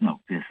 There was no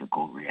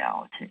physical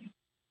reality.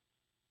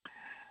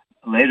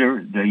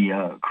 Later,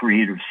 the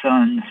Creator's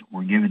sons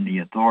were given the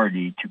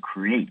authority to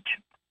create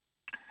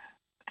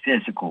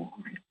physical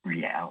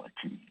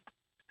reality.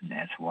 And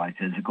that's why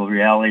physical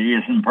reality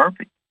isn't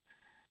perfect.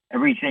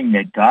 Everything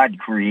that God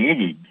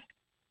created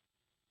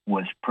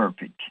was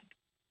perfect.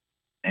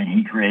 And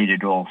He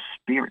created all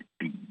spirit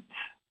beings.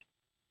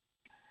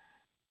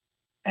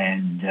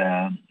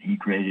 And He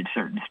created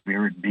certain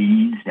spirit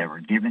beings that were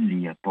given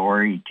the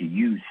authority to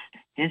use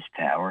His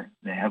power,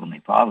 the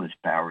Heavenly Father's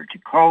power, to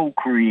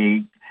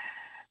co-create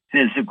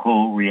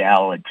physical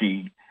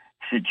reality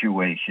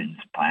situations,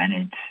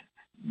 planets,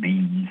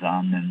 beings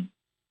on them.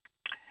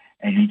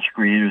 And each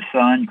Creator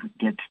Son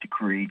gets to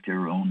create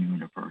their own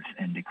universe.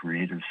 And the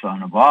Creator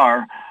Son of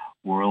our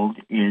world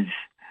is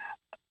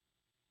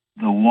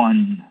the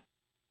one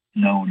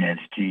known as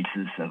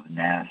Jesus of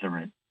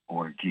Nazareth,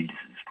 or Jesus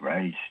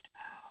Christ,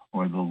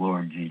 or the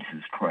Lord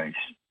Jesus Christ.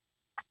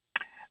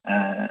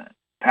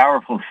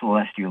 Powerful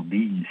celestial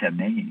beings have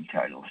many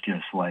titles,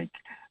 just like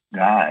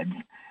God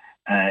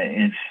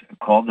is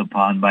called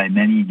upon by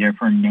many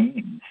different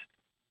names.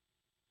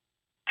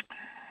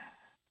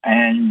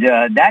 And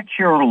that's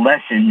your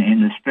lesson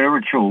in the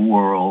spiritual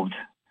world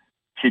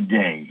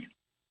today.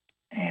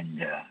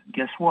 And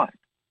guess what?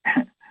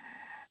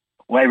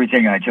 Well,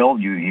 everything I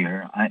told you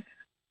here,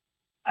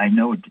 I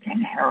know it,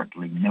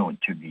 inherently know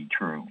it to be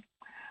true.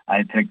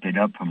 I picked it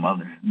up from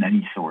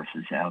many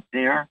sources out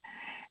there,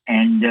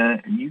 and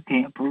you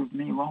can't prove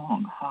me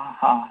wrong. Ha,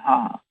 ha,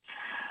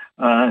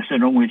 ha. So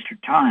don't waste your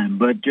time.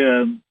 But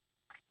the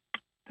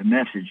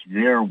message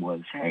there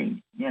was,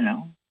 hey, you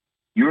know,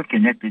 you're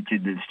connected to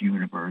this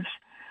universe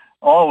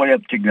all the way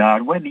up to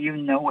God, whether you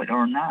know it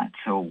or not.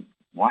 So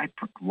why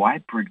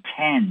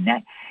pretend?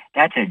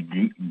 That's a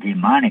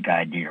demonic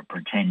idea,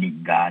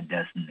 pretending God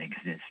doesn't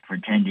exist,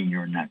 pretending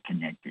you're not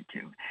connected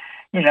to.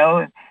 You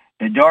know,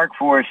 the dark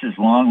forces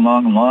long,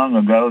 long, long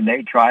ago,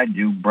 they tried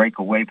to break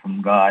away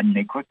from God, and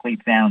they quickly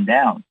found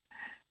out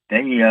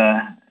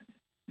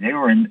they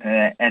were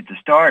at the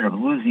start of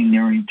losing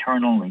their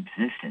eternal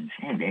existence.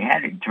 Hey, they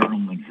had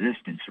eternal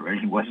existence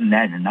already. Wasn't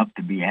that enough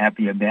to be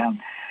happy about?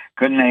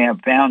 Couldn't they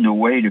have found a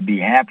way to be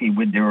happy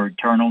with their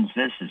eternal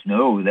existence?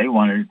 No, that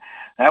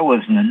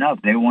wasn't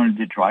enough. They wanted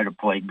to try to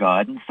play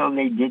God, and so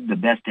they did the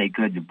best they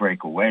could to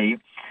break away.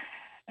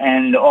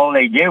 And all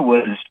they did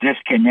was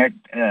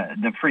disconnect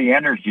the free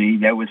energy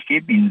that was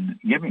giving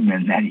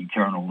them that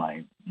eternal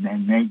life. And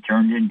then they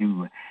turned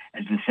into,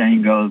 as the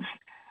saying goes,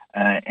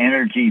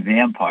 energy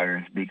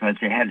vampires, because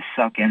they had to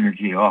suck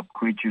energy off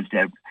creatures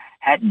that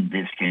hadn't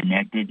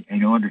disconnected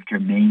in order to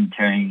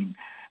maintain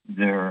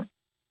their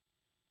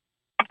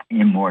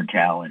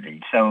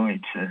immortality. So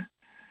it's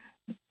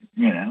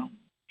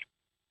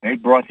they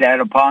brought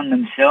that upon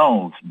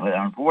themselves, but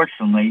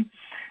unfortunately,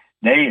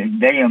 they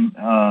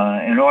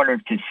in order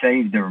to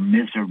save their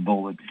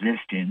miserable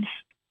existence,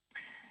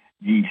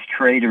 these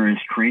traitorous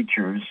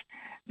creatures,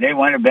 they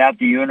went about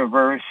the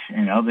universe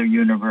and other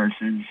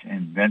universes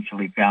and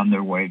eventually found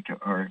their way to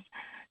Earth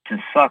to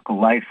suck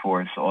life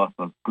force off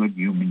of good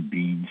human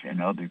beings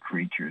and other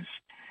creatures,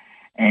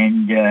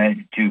 and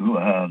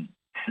to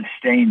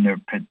sustain their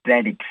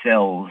pathetic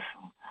selves,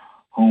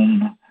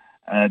 whom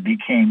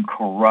became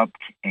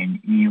corrupt and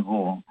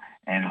evil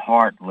and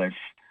heartless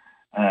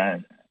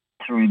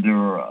through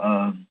their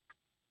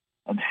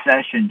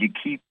obsession to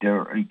keep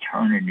their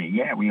eternity.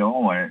 Yeah, we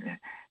all want to.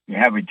 You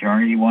have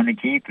eternity, you want to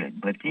keep it.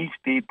 But these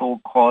people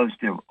caused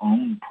their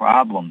own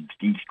problems.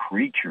 These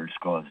creatures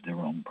caused their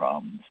own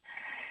problems.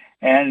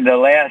 And the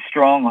last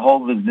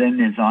stronghold of them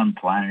is on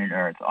planet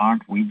Earth.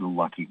 Aren't we the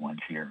lucky ones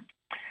here?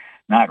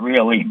 Not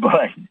really,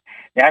 but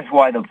that's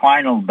why the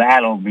final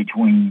battle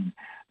between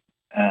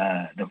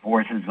the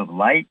forces of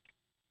light,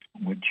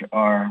 which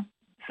are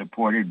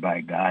supported by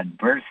God,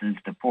 versus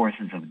the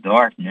forces of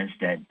darkness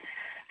that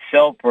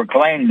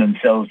self-proclaimed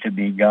themselves to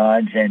be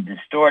gods and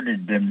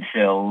distorted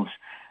themselves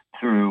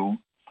through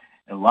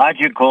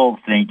illogical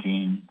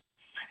thinking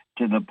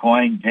to the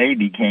point they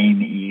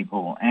became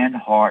evil and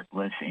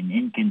heartless and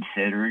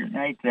inconsiderate.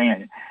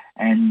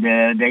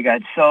 And they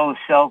got so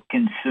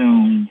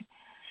self-consumed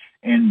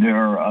in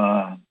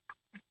their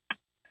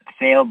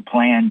failed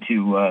plan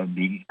to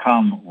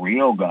become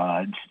real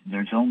gods.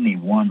 There's only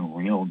one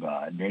real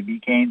God. They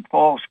became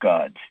false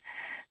gods.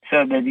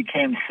 So they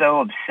became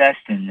so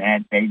obsessed in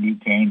that they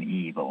became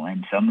evil,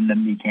 and some of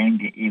them became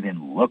to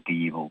even look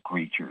evil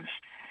creatures,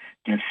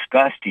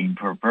 disgusting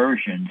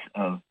perversions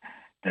of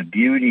the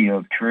beauty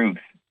of truth.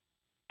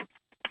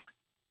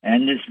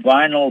 And this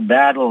final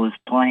battle is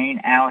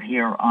playing out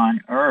here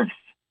on Earth,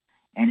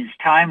 and it's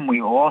time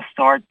we all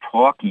start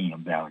talking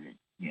about it,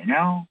 you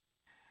know?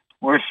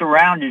 We're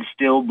surrounded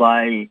still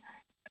by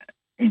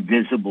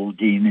invisible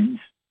demons,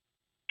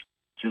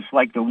 just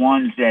like the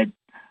ones that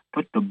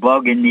put the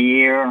bug in the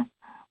ear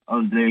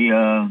of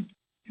the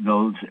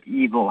those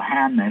evil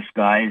Hamas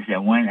guys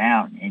that went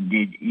out and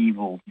did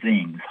evil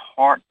things,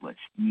 heartless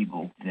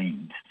evil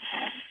things.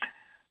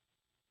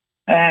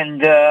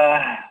 And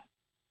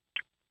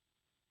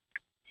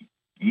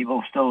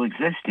evil still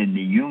exists in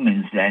the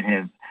humans that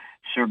have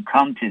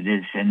succumbed to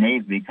this, and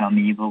they've become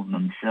evil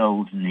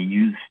themselves, and they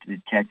use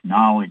the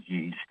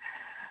technologies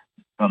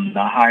from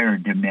the higher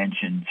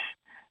dimensions,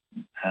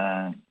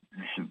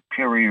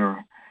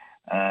 superior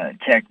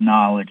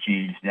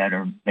technologies that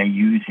they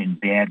use in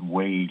bad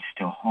ways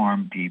to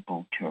harm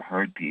people, to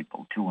hurt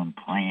people, to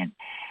implant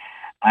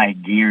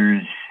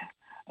ideas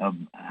of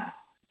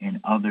in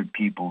other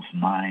people's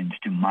minds,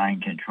 to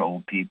mind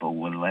control people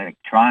with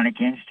electronic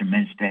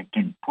instruments that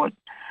can put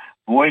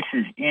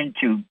voices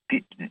into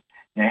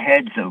the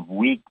heads of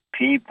weak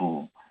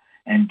people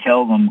and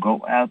tell them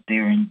go out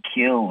there and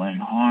kill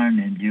and harm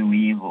and do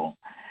evil,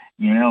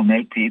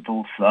 make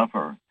people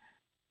suffer.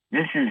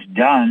 This is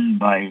done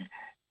by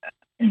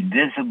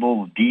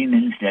invisible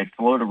demons that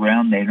float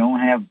around. They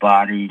don't have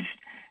bodies.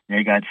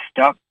 They got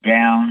stuck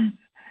down,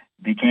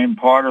 became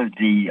part of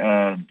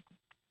the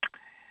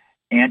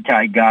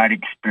anti-God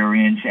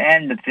experience,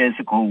 and the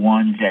physical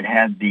ones that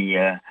have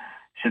the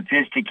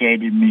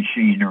sophisticated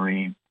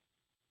machinery,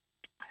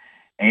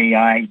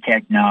 AI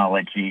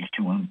technologies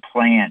to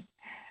implant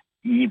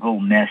evil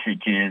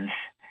messages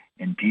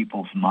in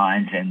people's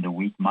minds, and the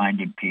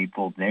weak-minded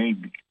people, they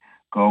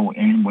go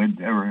in with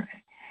their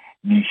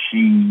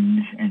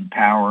machines and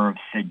power of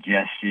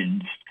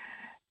suggestions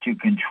to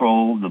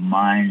control the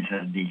minds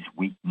of these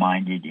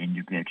weak-minded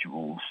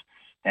individuals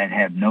that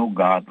have no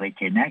godly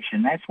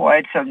connection. That's why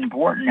it's so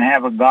important to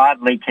have a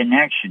godly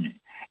connection.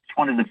 It's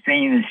one of the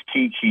famous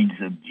teachings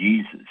of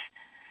Jesus.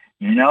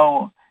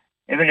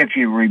 Even if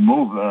you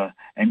remove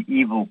an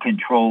evil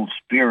controlled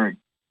spirit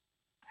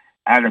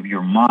out of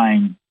your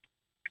mind,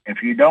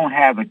 if you don't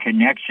have a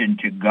connection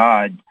to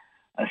God,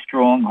 a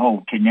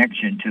stronghold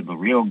connection to the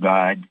real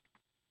God,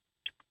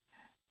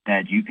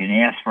 that you can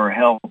ask for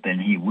help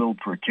and he will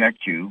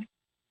protect you,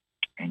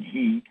 and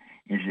he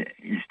is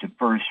the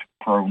first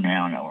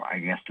pronoun, or I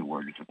guess the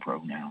word is a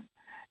pronoun,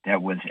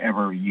 that was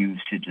ever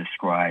used to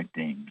describe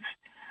things.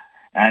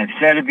 I've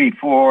said it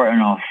before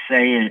and I'll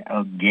say it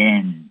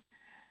again.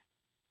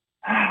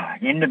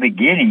 In the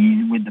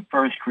beginning, with the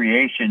first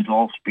creations,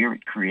 all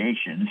spirit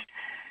creations,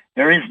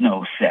 there is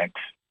no sex.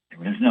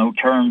 There is no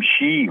term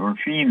she or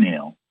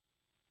female.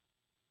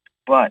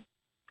 But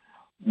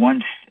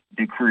once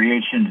the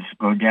creations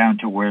go down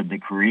to where the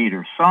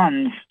creator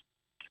sons,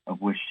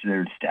 of which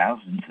there's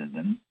thousands of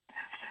them,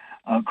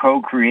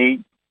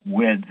 co-create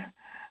with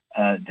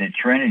the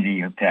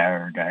Trinity of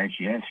Paradise.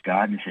 Yes,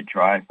 God is a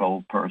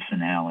trifold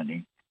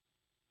personality.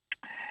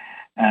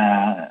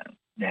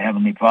 The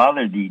Heavenly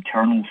Father, the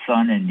Eternal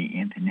Son, and the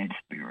Infinite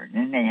Spirit.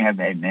 And they have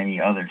had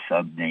many other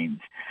sub-names.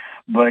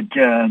 But,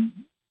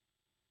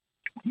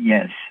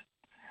 yes,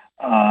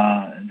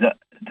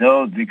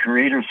 though the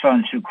Creator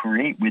Sons who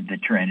create with the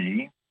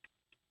Trinity,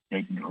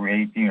 they can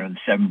create, the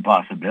 7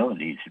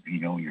 possibilities if you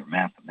know your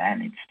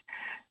mathematics.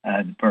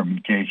 The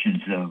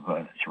permutations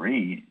of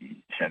 3,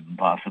 7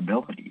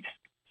 possibilities.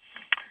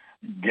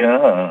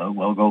 Duh.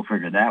 We'll go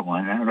figure that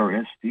one out, or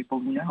ask people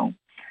who know.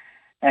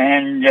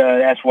 And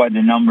that's why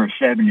the number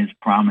 7 is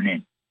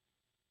prominent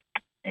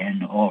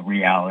in all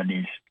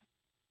realities.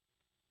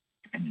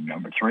 And the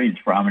number 3 is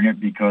prominent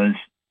because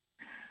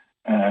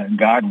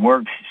God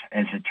works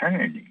as a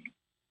trinity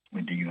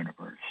with the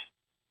universe.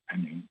 I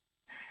mean,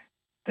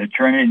 the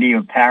Trinity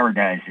of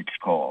Paradise, it's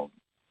called.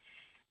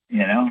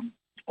 You know,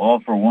 all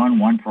for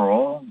one for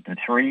all. The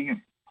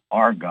 3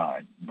 are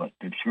God, but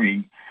the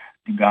 3,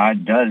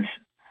 God does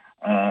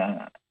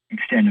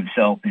extend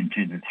himself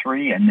into the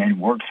 3 and then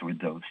works with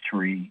those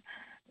 3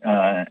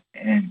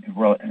 and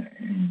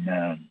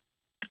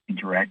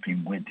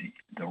interacting with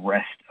the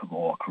rest of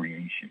all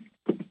creation.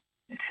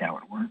 That's how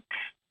it works.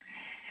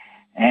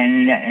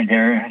 And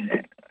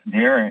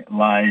there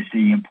lies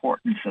the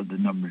importance of the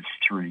numbers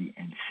 3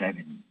 and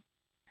 7.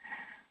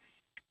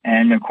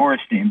 And of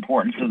course, the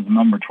importance of the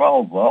number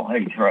 12. Well,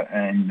 hey,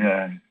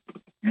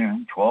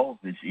 12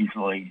 is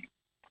easily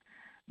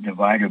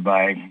divided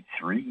by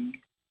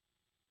 3,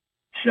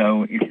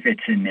 so it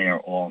fits in there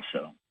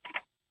also.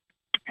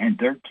 And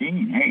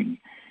 13, hey,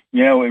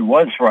 it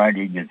was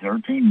Friday the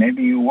 13th.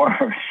 Maybe you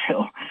were.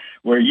 So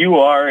where you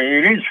are,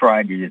 it is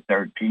Friday the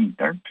 13th.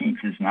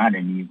 13th is not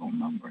an evil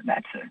number.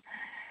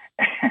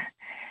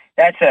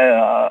 That's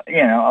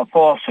a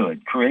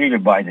falsehood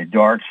created by the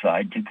dark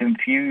side to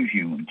confuse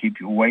you and keep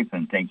you away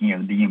from thinking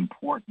of the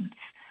importance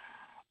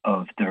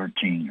of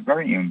 13. A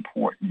very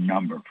important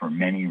number for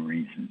many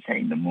reasons.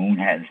 Hey, the moon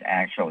has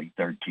actually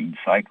 13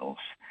 cycles,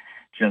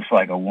 just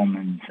like a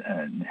woman's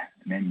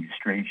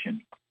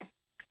menstruation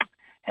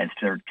has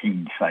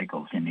 13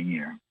 cycles in a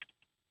year.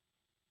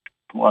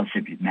 Plus,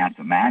 if you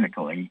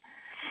mathematically,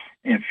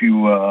 if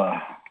you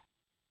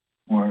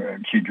were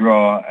to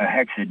draw a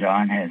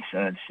hexagon, has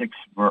 6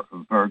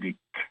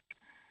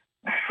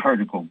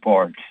 vertical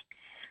parts,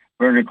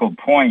 vertical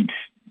points,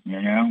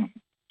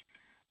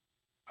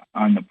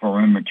 on the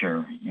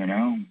perimeter,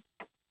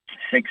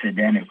 6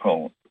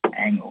 identical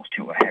angles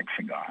to a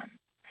hexagon.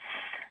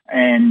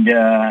 And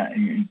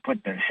you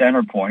put the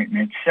center point, and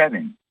it's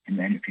 7. And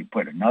then if you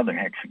put another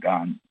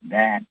hexagon,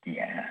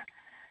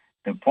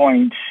 the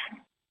points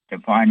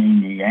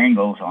defining the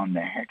angles on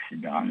the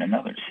hexagon,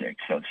 another 6.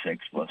 So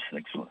 6 plus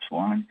 6 plus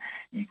 1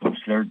 equals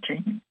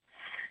 13.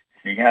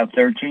 See how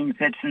 13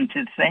 fits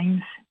into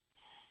things?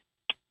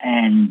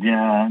 And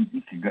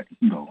you can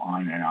go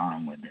on and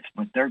on with this.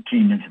 But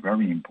 13 is a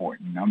very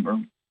important number,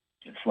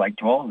 just like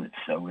 12 is.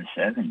 So is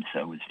 7,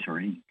 so is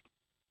 3.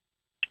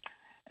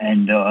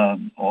 And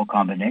all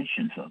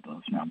combinations of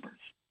those numbers.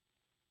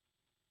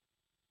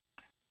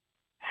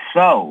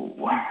 So,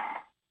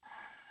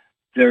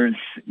 there's,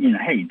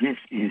 hey, this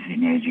is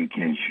an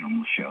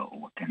educational show.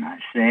 What can I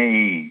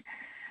say?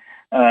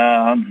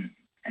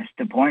 That's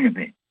the point of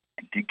it,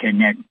 to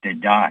connect the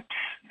dots.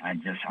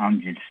 I'm just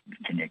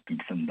connecting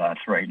some dots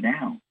right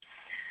now.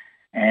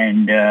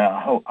 And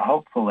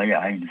hopefully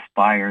I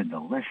inspire the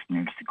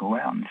listeners to go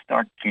out and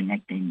start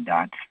connecting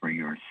dots for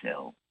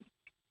yourself.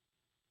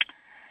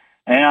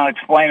 And I'll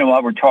explain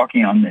while we're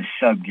talking on this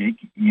subject,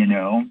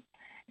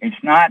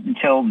 it's not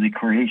until the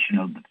creation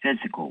of the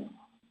physical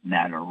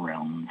matter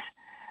realms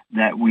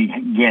that we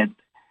get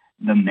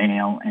the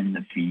male and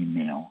the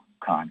female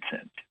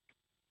concept.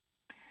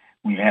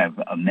 We have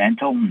a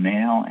mental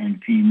male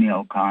and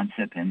female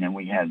concept, and then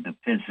we have the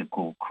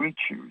physical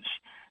creatures,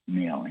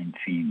 male and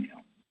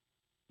female.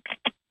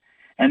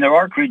 And there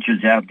are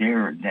creatures out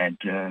there that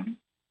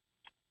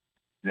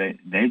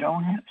they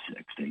don't have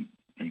sex.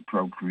 They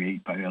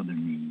procreate by other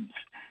means.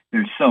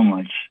 There's so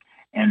much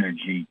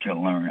energy to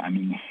learn. I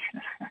mean,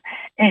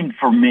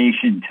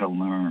 information to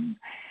learn.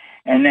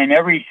 And then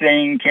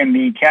everything can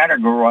be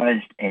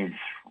categorized as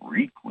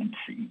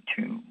frequency,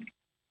 too.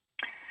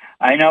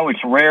 I know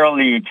it's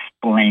rarely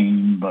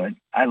explained, but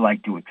I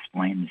like to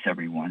explain this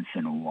every once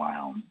in a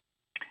while.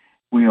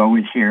 We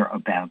always hear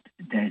about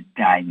the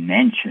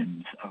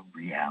dimensions of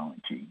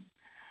reality.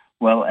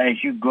 Well,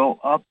 as you go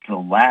up the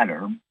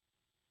ladder,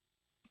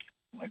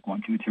 like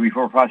 1, 2, 3,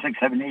 4, 5, 6,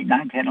 7, 8,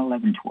 9, 10,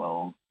 11,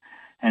 12,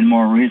 and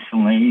more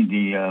recently,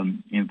 the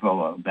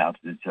info about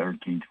the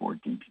 13th,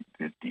 14th,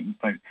 15th.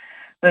 But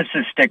let's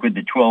just stick with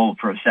the 12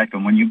 for a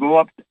second. When you go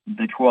up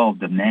the 12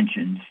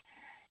 dimensions,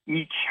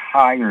 each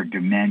higher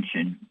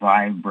dimension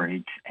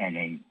vibrates at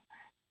a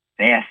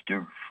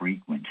faster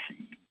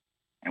frequency.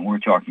 And we're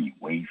talking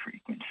wave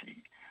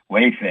frequency,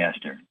 way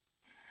faster.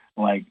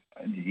 Like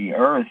the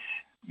Earth,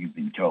 you've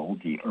been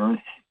told, the Earth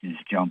is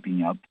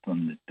jumping up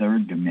from the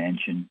 3rd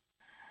dimension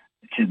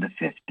to the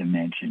 5th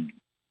dimension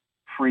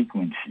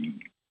frequency.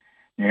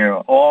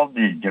 All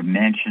the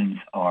dimensions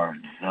are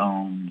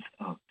zones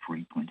of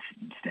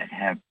frequencies that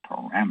have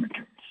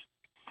parameters.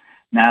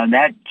 Now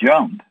that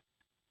jump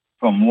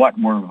from what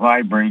we're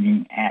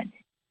vibrating at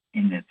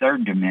in the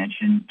 3rd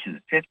dimension to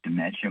the 5th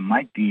dimension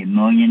might be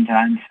 1,000,000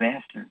 times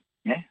faster.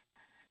 Yeah,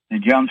 the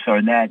jumps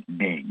are that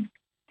big.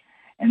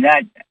 And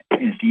that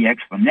is the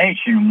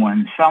explanation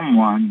when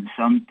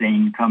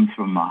something comes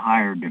from a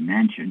higher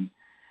dimension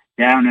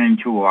down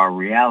into our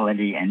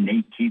reality and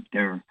they keep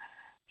their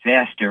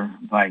faster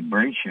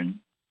vibration.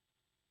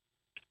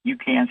 You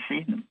can't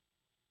see them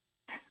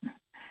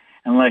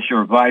unless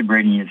you're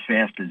vibrating as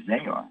fast as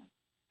they are,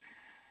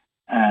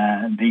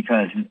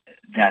 because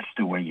that's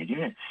the way it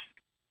is.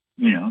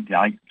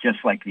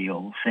 Just like the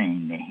old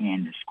saying, the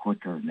hand is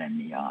quicker than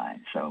the eye.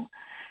 So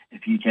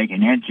if you take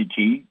an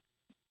entity,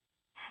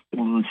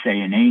 we'll say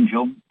an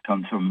angel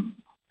comes from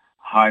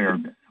higher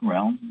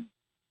realm,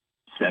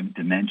 seventh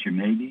dimension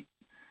maybe,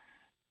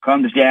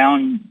 comes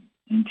down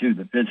into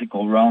the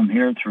physical realm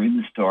here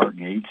through the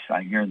stargates.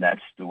 I hear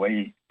that's the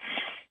way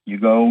you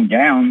go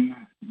down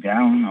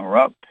or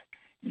up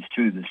is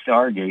through the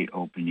stargate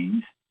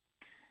openings,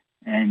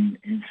 and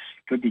it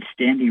could be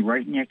standing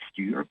right next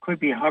to you or could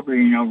be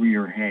hovering over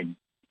your head.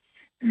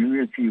 And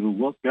if you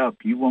look up,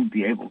 you won't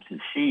be able to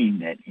see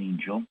that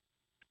angel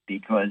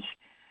because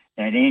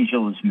that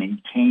angel is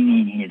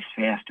maintaining his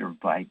faster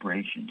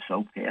vibration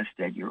so fast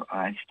that your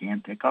eyes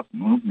can't pick up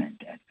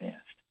movement that fast.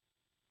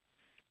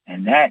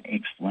 And that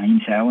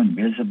explains how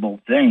invisible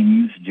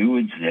things do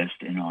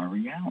exist in our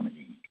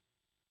reality.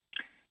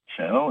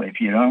 So if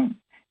you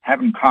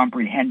haven't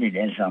comprehended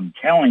as I'm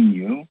telling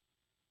you,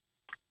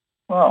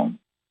 well,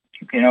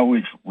 you can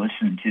always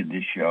listen to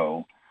the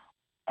show.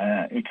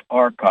 It's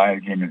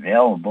archived and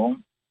available,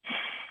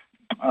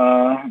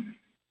 4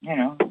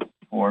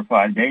 or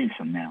 5 days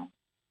from now.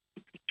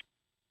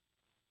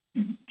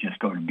 Just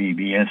go to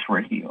BBS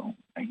Radio.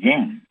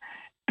 Again,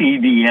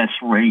 BBS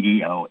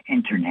Radio,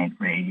 Internet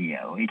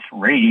Radio. It's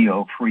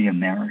Radio Free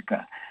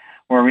America,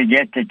 where we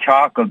get to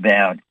talk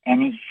about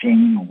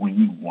anything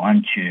we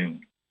want to.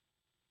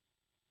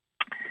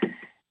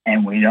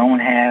 And we don't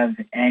have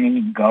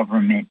any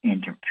government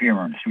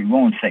interference. We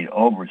won't say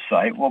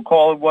oversight. We'll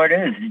call it what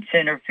it is. It's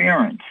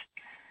interference.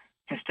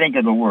 Just think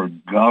of the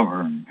word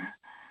govern.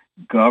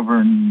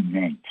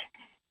 Government.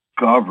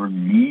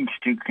 Govern means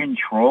to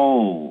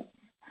control.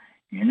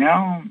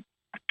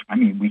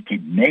 We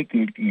could make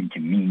it into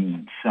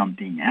meaning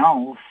something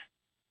else,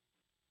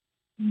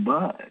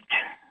 but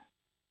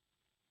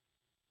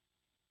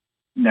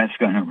that's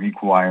going to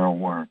require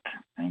work,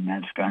 and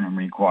that's going to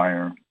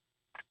require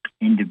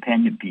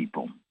independent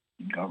people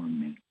in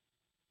government.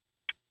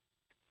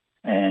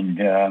 And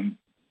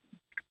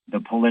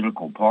the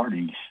political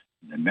parties,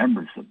 the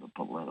members of the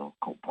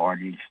political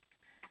parties,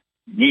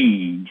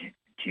 need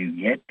to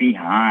get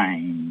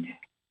behind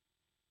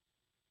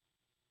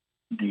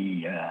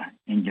the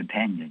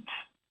independents,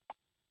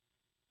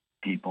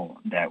 people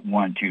that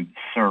want to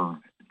serve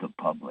the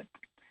public.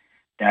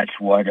 That's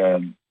what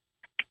a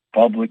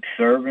public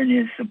servant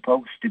is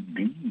supposed to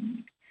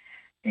be.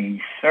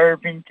 A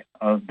servant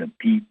of the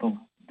people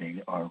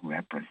they are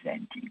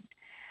representing,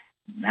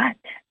 not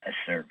a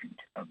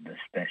servant of the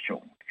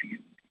special few.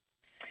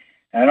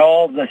 And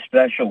all the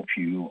special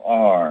few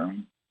are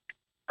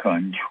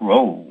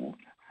controlled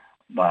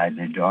by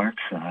the dark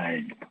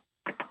side.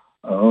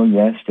 Oh,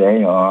 yes,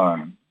 they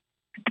are.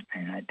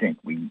 And I think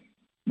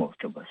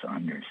most of us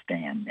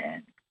understand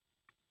that.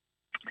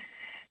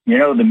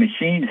 The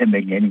machines have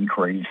been getting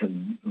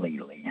crazy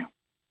lately.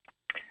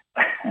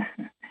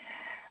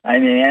 I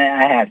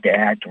have to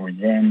act with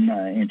them,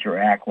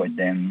 interact with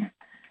them.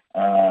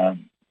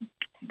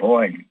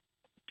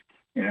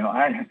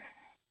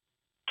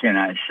 Can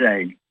I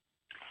say,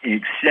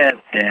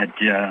 except that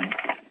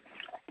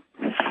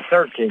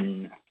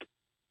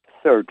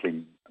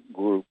certain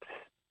groups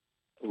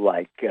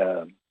like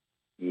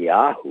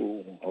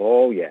Yahoo,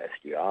 oh yes,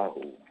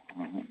 Yahoo.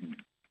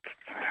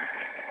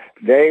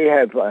 They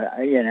have,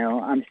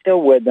 I'm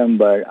still with them,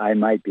 but I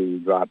might be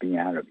dropping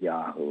out of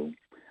Yahoo.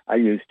 I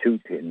use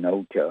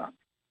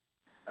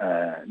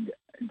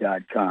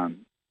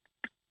tutanota.com,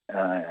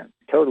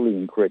 totally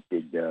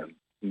encrypted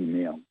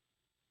email.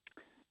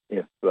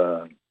 If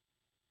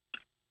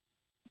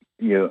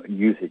you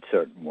use it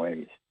certain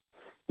ways,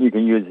 you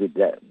can use it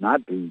that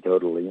not being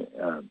totally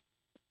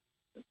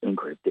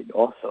encrypted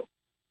also.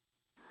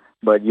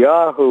 But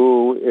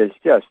Yahoo is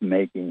just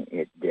making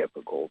it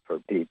difficult for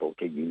people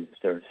to use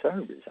their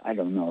service. I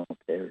don't know if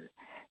they're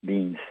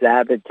being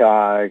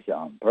sabotaged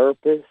on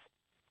purpose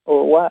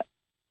or what,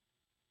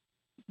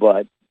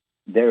 but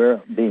they're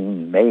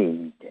being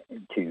made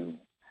to,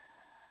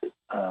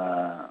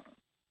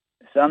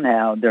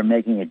 somehow they're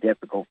making it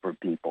difficult for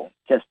people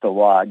just to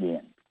log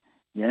in,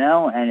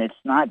 and it's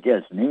not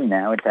just me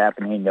now, it's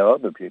happening to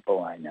other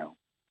people I know.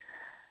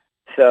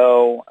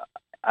 So,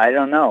 I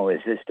don't know,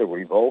 is this the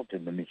revolt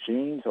of the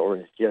machines or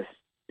is just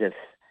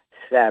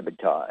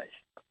sabotage?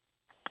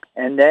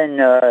 And then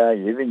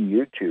even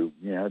YouTube,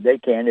 they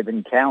can't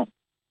even count.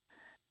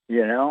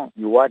 You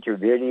watch a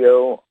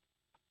video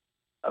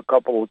a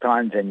couple of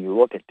times and you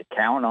look at the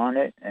count on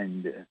it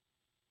and it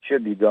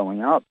should be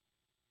going up.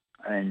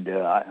 And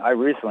I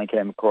recently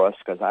came across,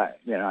 because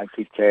I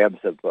keep tabs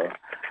of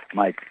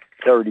my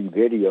 30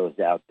 videos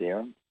out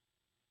there,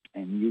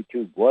 and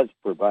YouTube was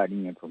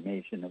providing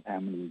information of how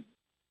many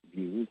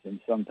views, and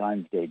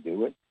sometimes they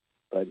do it.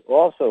 But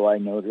also I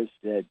noticed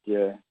that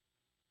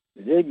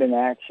they've been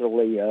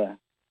actually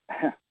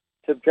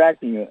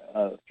subtracting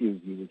a few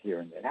views here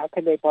and there. How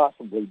could they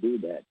possibly do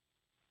that?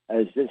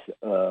 Is this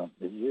a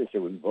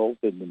revolt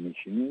of the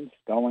machines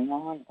going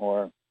on,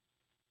 or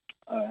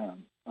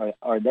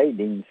are they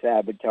being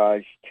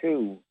sabotaged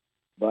too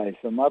by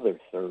some other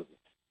service?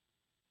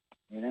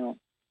 You know,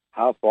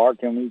 how far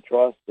can we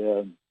trust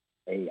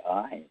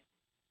AI?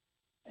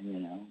 You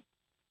know,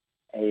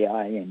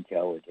 AI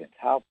intelligence.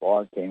 How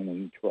far can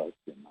we trust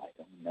them? I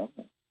don't know.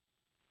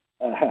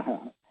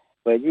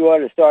 But you ought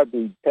to start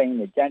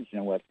paying attention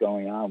to what's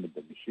going on with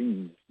the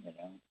machines. You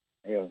know,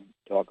 they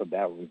talk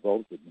about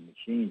revolt of the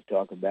machines.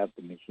 Talk about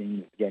the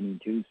machines getting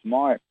too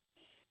smart,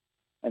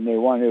 and they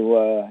want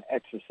to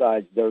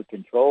exercise their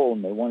control,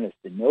 and they want us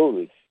to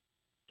notice,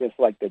 just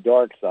like the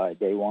dark side.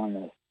 They want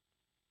us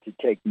to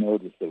take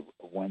notice of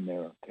when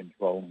they're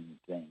controlling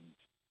things.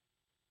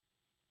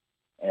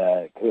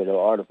 Could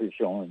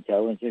artificial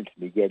intelligence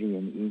be getting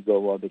an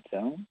ego of its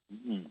own?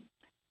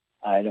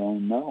 I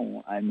don't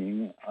know. I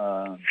mean,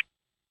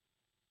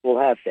 we'll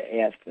have to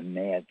ask the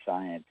mad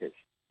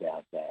scientists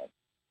about that.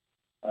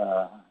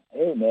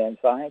 Hey, mad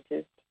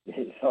scientist,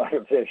 is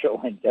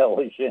artificial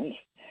intelligence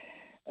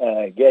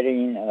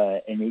getting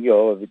an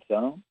ego of its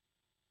own,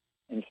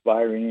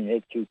 inspiring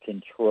it to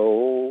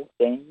control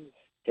things,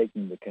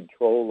 taking the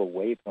control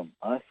away from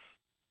us?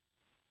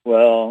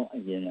 Well,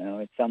 you know,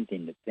 it's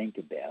something to think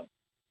about.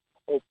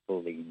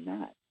 Hopefully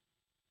not.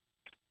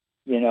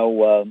 You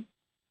know,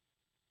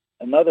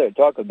 another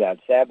talk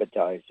about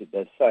sabotage.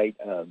 The site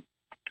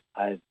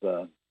I've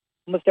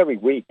almost every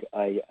week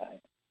I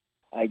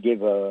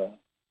give a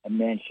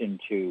mention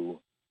to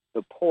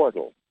the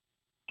portal,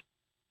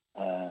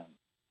 the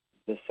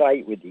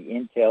site with the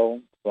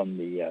intel from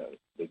the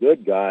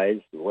good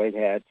guys, the white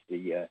hats,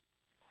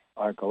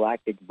 our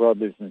galactic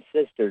brothers and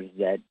sisters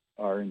that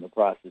are in the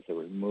process of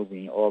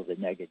removing all the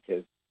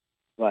negative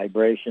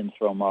vibrations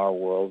from our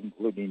world,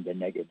 including the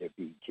negative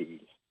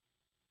ETs.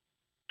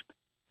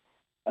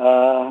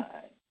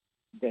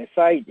 The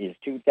site is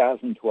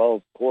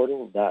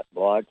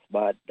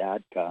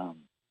 2012portal.blogspot.com.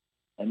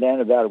 And then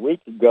about a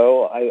week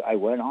ago, I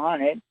went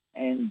on it,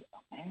 and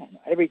man,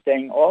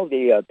 everything, all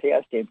the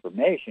past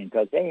information,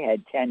 because they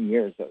had 10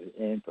 years of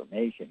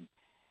information,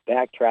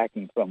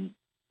 backtracking from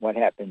what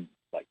happened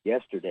like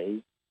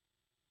yesterday,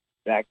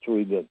 back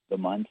through the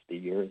months, the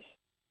years,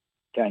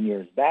 10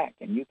 years back,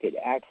 and you could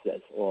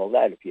access all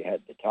that if you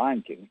had the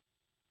time to.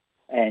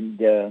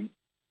 And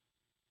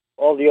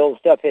all the old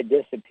stuff had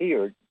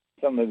disappeared.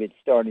 Some of it's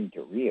starting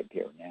to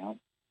reappear now.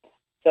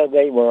 So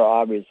they were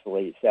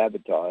obviously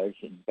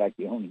sabotaged. In fact,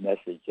 the only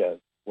message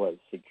was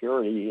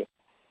security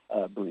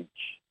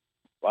breach,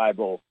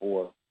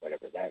 504,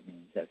 whatever that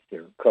means. That's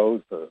their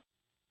code for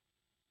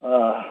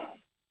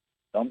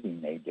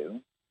something they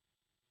do.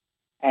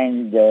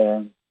 And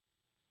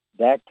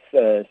that's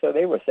so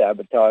they were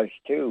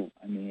sabotaged too.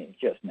 I mean, it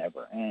just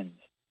never ends.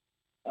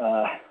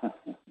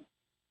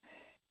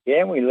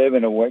 Can we live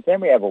in a world?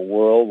 Can we have a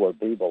world where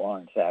people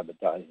aren't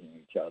sabotaging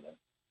each other?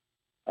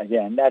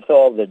 Again, that's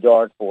all the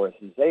dark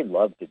forces. They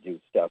love to do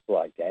stuff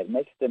like that. It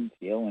makes them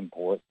feel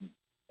important,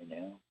 you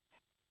know.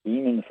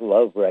 Demons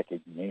love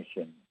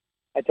recognition.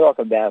 I talk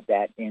about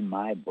that in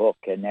my book,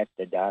 Connect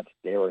the Dots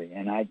Theory,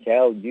 and I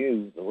tell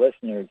you, the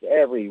listeners,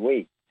 every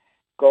week,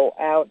 go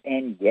out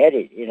and get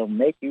it. It'll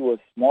make you a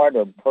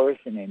smarter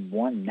person in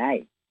one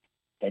night.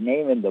 The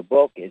name of the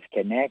book is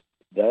Connect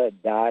the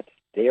Dots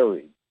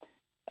Theory.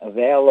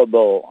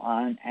 Available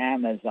on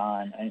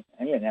Amazon, and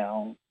you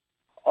know,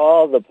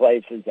 all the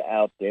places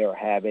out there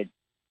have it.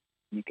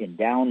 You can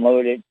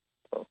download it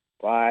for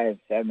 $5,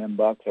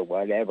 $7 or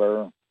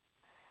whatever.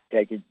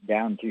 Take it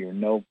down to your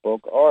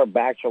notebook, or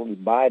actually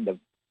buy the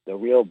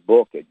real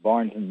book at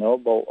Barnes &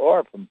 Noble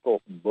or from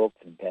Fulton Books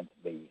in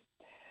Pennsylvania,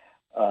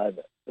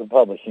 the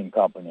publishing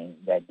company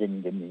that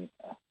didn't give me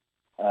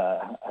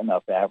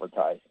enough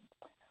advertising.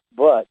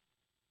 But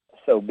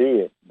so be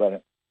it.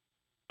 But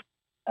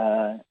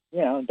you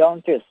know,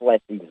 don't just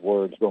let these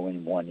words go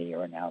in one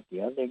ear and out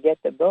the other.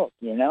 Get the book,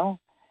 you know.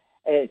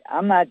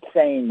 I'm not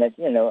saying that,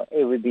 you know,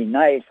 it would be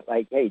nice,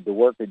 like, hey, the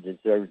worker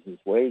deserves his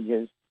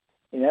wages.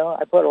 You know,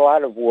 I put a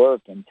lot of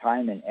work and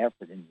time and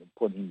effort into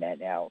putting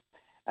that out.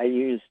 I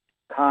use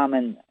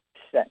common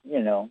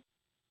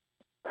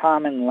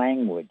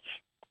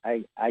language.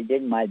 I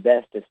did my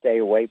best to stay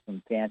away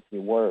from fancy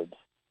words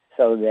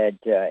so that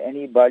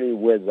anybody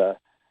with a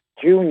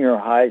junior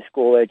high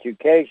school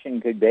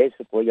education could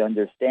basically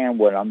understand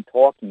what I'm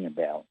talking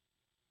about.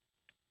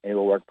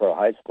 It'll work for a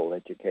high school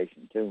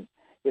education, too.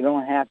 You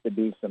don't have to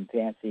be some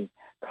fancy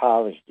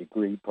college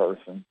degree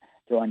person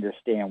to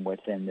understand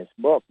what's in this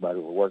book, but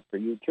it will work for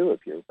you, too,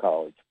 if you're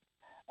college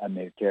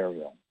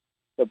material.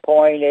 The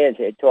point is,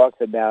 it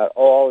talks about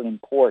all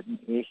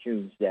important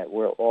issues that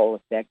we're all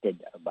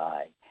affected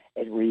by.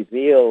 It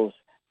reveals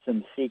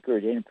some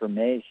secret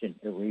information.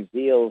 It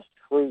reveals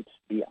truths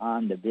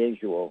beyond the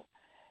visual.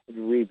 It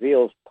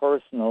reveals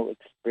personal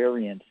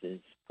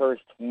experiences,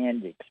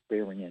 first-hand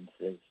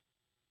experiences.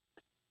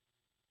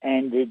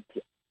 And it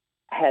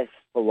has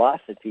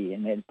philosophy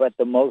in it, but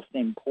the most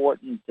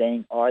important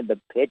thing are the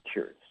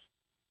pictures.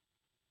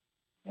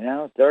 You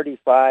know,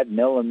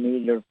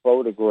 35-millimeter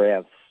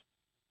photographs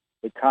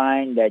the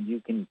kind that you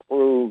can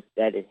prove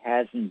that it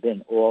hasn't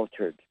been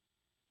altered.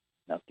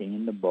 Nothing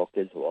in the book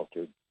is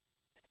altered.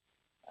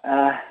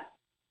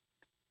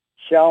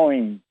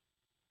 Showing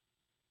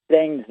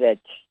things that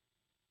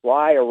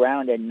fly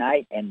around at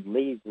night and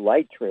leave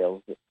light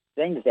trails,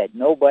 things that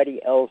nobody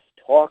else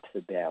talks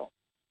about.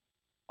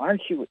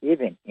 Aren't you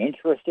even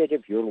interested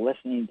if you're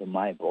listening to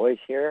my voice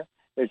here?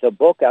 There's a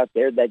book out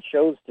there that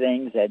shows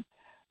things that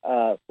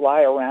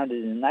fly around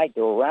in the night.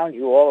 They're around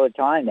you all the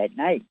time at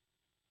night.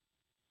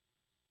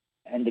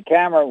 And the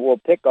camera will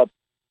pick up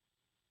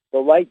the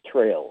light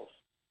trails.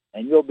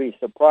 And you'll be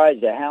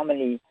surprised at how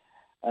many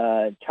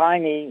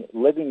tiny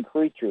living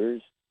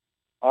creatures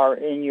are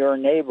in your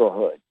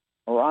neighborhood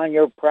or on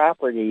your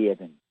property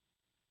even.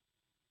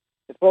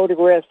 The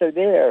photographs are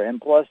there, and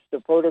plus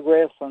the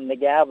photographs from the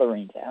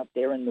gatherings out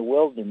there in the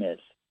wilderness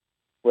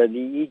where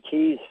the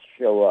ETs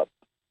show up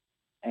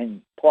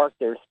and park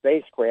their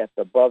spacecraft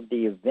above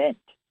the event.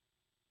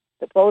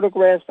 The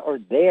photographs are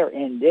there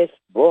in this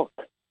book.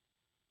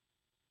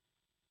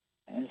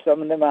 And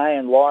some of them I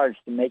enlarged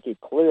to make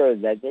it clear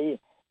that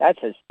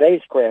that's a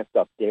spacecraft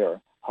up there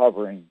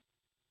hovering,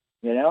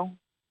 you know?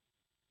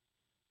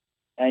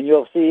 And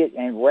you'll see it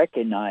and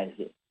recognize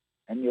it.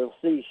 And you'll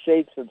see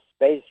shapes of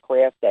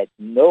spacecraft that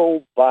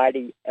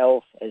nobody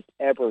else has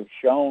ever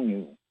shown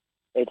you.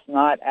 It's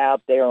not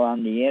out there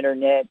on the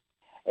internet.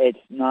 It's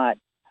not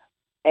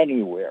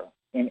anywhere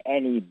in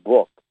any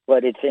book,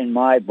 but it's in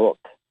my book,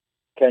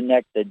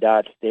 Connect the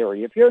Dots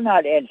Theory. If you're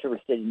not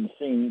interested in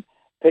seeing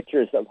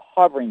pictures of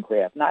hovering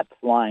craft, not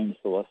flying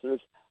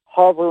saucers,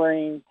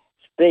 hovering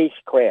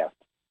spacecraft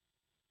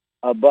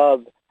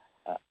above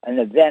an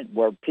event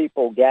where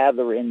people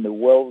gather in the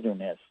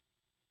wilderness,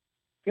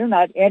 if you're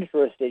not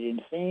interested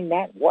in seeing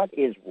that, what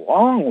is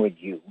wrong with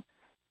you?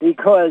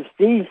 Because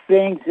these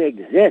things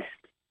exist.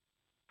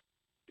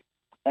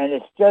 And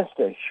it's just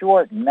a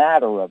short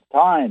matter of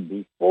time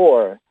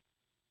before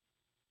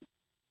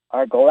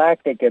our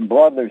galactic and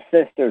brother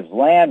sisters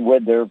land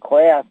with their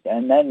craft,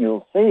 and then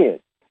you'll see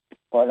it.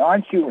 But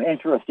aren't you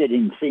interested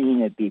in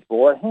seeing it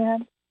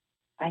beforehand?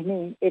 I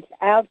mean, it's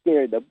out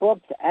there. The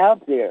book's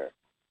out there.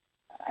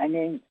 I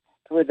mean,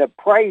 for the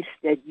price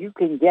that you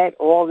can get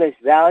all this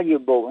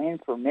valuable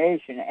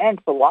information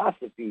and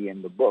philosophy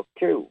in the book,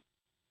 too.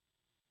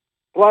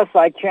 Plus,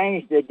 I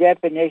changed the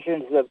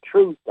definitions of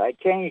truth. I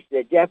changed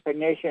the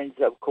definitions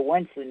of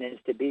coincidence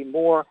to be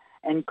more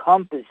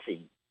encompassing.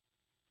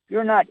 If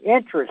you're not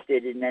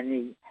interested in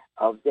any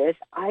of this,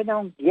 I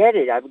don't get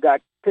it. I've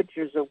got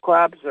pictures of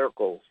crop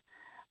circles.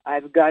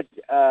 I've got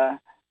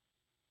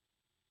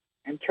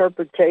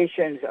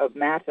interpretations of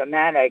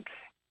mathematics,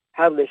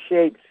 how the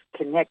shapes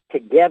connect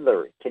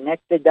together.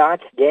 Connect the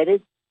dots, get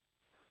it?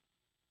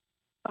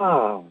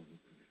 Oh,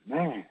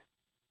 man.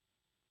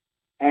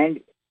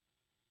 And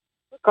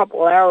a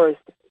couple hours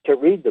to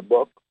read the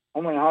book,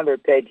 only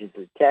 100 pages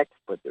of text,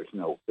 but there's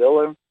no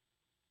filler.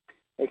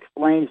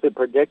 Explains the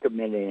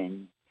predicament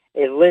in.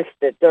 It lists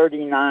the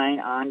 39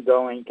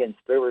 ongoing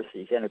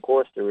conspiracies, and of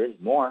course there is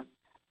more.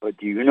 But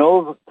do you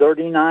know of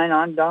 39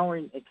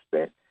 ongoing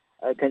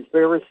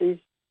conspiracies?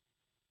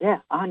 Yeah,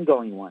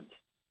 ongoing ones.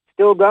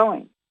 Still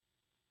going.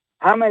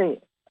 How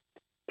many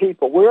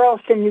people? Where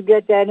else can you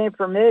get that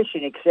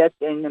information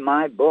except in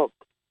my book?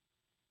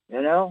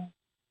 You know?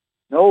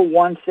 No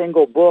one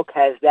single book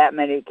has that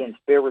many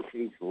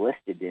conspiracies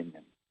listed in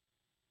them.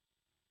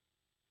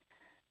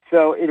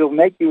 So it'll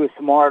make you a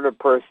smarter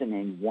person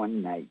in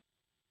one night.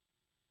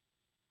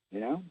 You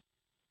know?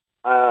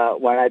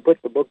 When I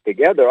put the book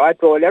together, I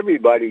thought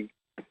everybody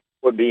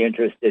would be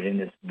interested in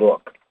this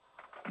book.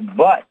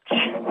 But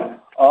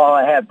all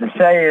I have to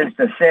say is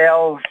the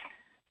sales,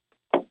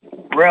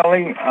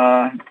 really,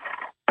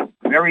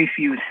 very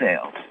few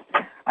sales.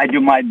 I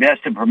do my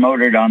best to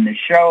promote it on the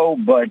show,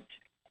 but,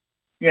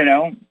 you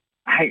know,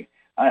 I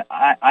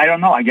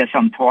don't know. I guess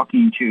I'm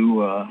talking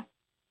to, I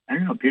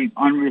don't know,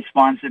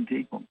 unresponsive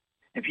people.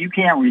 If you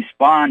can't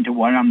respond to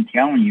what I'm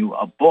telling you,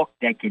 a book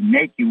that can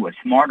make you a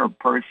smarter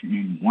person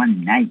in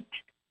one night,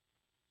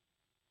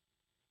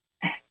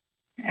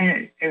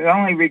 and it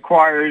only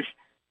requires,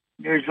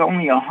 there's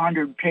only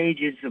 100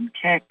 pages of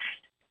text,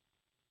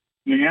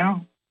 you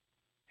know,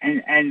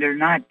 and they're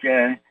not,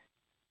 there's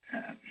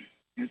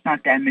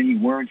not that many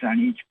words on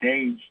each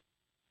page,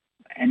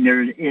 and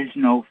there is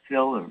no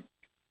filler.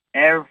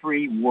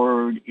 Every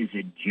word is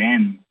a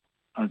gem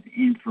of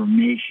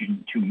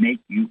information to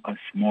make you a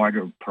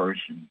smarter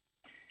person.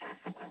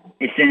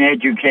 It's an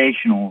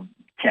educational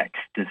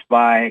text,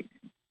 despite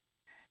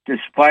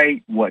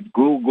what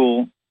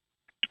Google,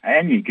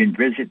 and you can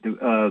visit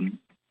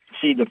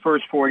see the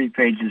first 40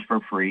 pages for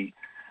free.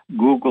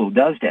 Google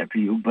does that for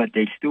you, but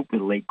they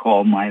stupidly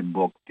call my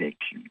book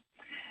fiction.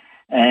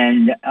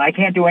 And I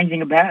can't do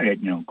anything about it.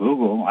 You know,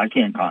 Google, I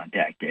can't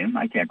contact them.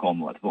 I can't call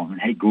them on the phone.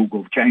 Hey,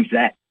 Google, change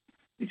that.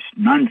 It's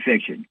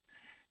nonfiction.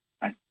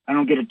 I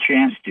don't get a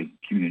chance to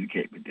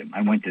communicate with them.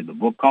 I went to the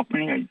book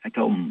company. I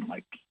told them,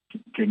 like,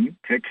 can you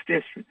fix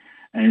this?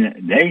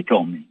 And they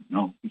told me,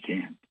 no, we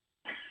can't.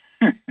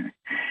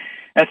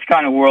 That's the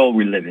kind of world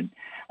we live in.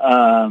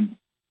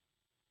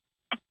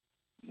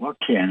 What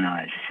can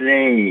I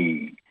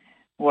say?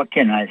 What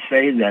can I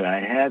say that I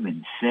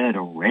haven't said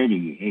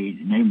already? Hey,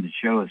 the name of the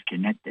show is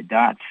Connect the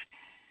Dots.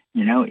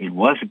 You know, it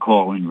was a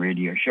call-in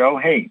radio show.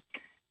 Hey,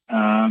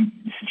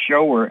 it's a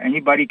show where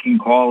anybody can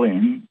call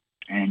in,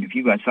 and if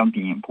you got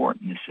something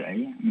important to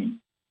say, I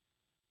mean,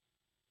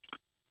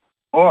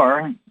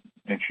 or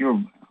if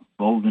you're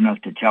bold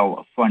enough to tell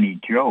a funny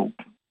joke,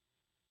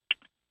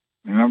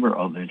 remember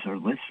others are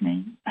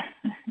listening.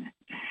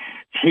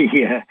 See,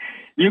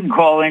 you can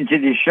call into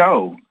the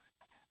show.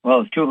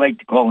 Well, it's too late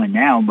to call in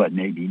now, but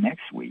maybe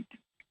next week.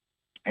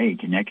 Hey,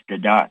 Connect the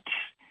Dots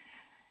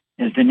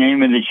is the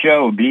name of the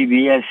show.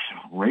 BBS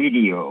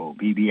Radio,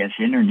 BBS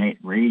Internet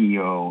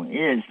Radio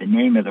is the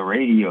name of the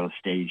radio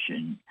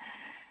station.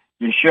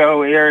 The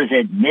show airs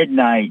at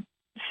midnight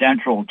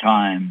Central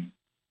Time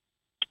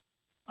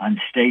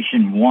on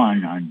Station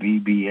 1 on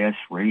BBS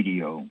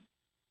Radio.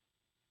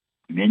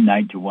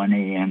 Midnight to 1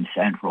 a.m.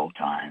 Central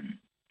Time.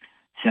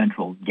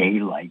 Central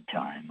Daylight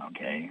Time,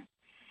 okay?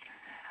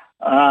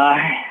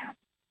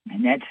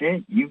 And that's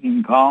it. You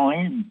can call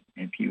in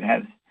if you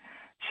have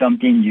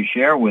something to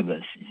share with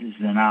us. This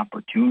is an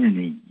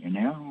opportunity, you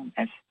know?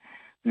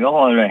 We all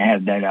ought to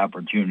have that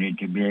opportunity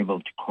to be able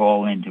to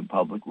call into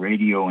public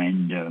radio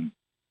and,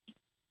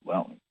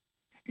 well,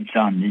 it's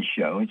on this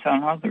show. It's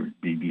on other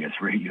BBS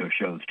radio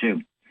shows,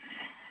 too.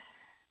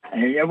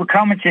 We're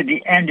coming to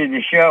the end of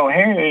the show.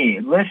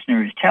 Hey,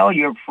 listeners, tell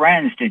your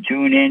friends to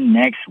tune in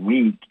next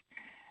week.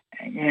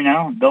 You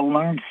know, they'll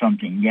learn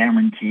something,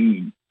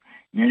 guaranteed.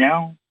 You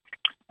know,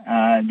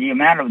 the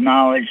amount of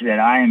knowledge that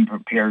I am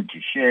prepared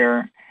to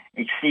share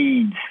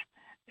exceeds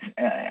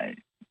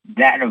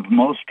that of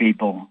most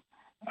people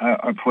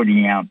are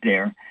putting out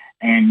there.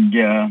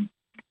 And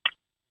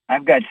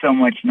I've got so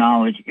much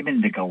knowledge,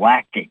 even the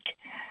galactic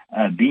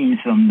beings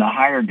from the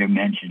higher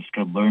dimensions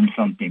could learn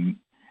something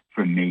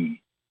from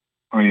me.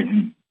 Or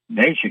even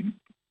they should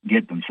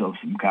get themselves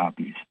some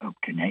copies of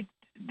Connect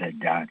the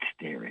Dots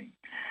Theory.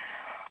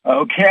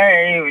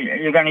 Okay,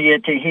 you're going to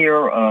get to hear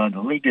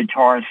the lead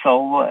guitar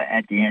solo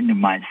at the end of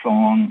my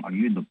song, Are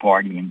You the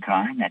Partying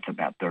Kind? That's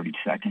about 30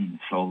 seconds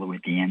solo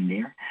at the end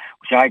there,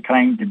 which I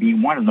claim to be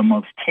one of the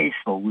most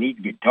tasteful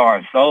lead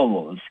guitar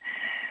solos.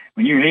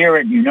 When you hear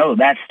it, you know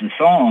that's the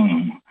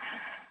song.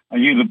 Are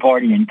you the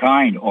partying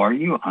kind? Are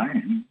you?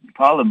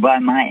 Followed by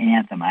my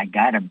anthem, I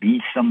Gotta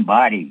Be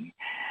Somebody.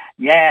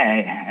 Yeah,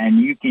 and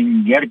you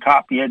can get a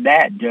copy of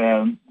that.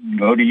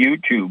 Go to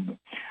YouTube.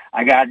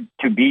 I Got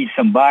to Be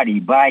Somebody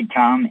by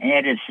Tom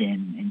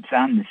Edison. It's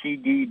on the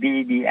CD,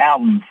 baby,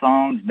 album,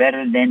 Songs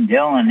Better Than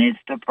Dylan. It's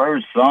the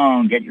first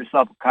song. Get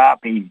yourself a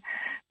copy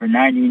for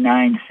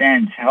 99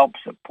 cents. Help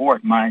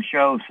support my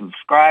show.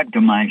 Subscribe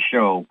to my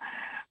show.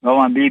 Go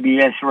on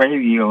BBS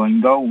Radio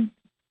and go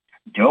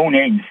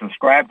donate and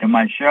subscribe to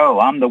my show.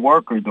 I'm the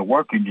worker. The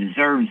worker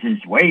deserves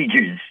his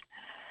wages.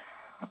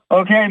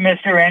 Okay,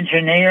 Mr.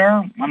 Engineer,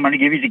 I'm going to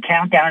give you the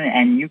countdown,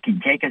 and you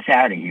can take us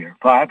out of here.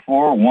 5,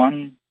 4,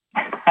 1...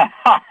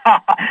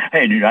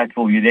 Hey, did I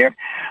fool you there?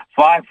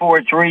 5,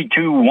 4, 3,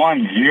 2,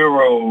 1,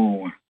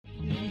 0.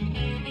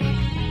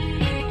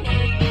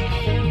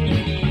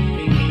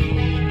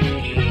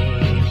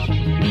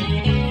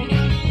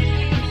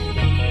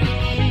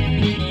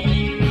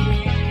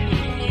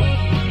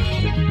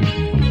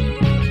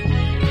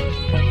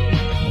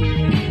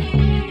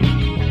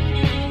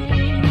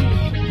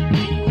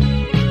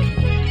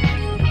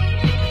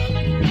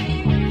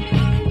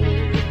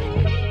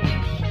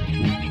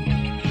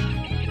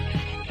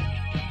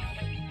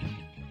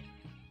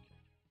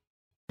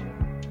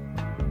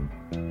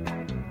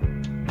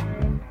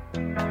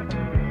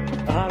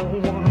 I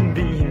don't wanna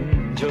be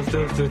just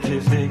a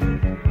statistic.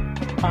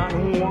 I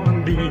don't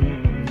wanna be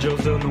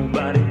just a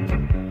nobody.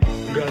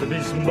 Gotta be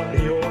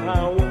somebody or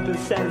I won't be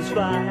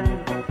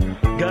satisfied.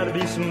 Gotta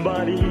be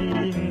somebody,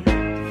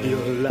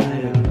 feel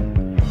alive.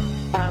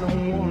 I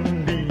don't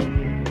wanna be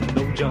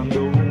no John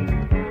Doe.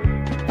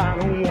 I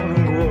don't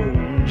wanna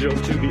grow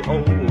just to be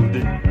old.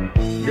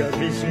 Gotta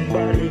be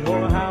somebody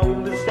or I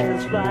won't be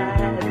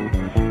satisfied.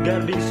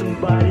 Gotta be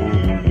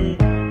somebody,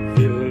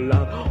 feel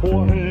alive.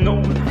 Wanna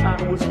know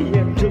I was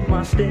here, took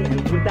my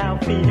stand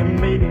without fear,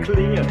 made it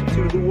clear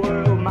to the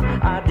world my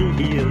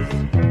ideas.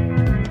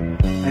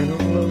 And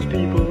all those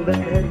people that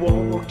had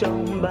walked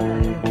on by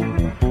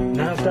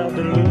now stop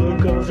to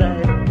look, cause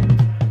I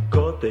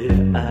caught their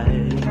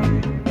eye.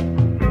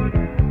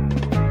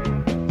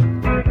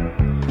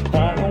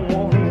 I don't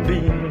wanna be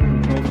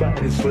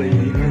nobody's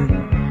slave.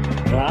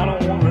 I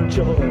don't wanna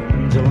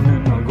join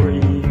in my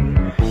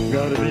grave.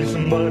 Gotta be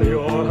somebody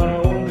or I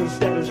won't be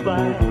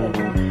satisfied.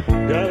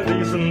 Gotta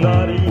be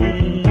somebody,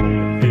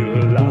 feel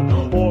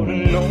alive. Or to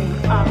know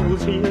I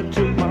was here,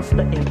 took my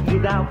stand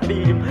without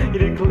fear, made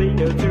it clear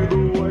to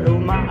the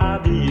world my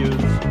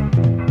ideas.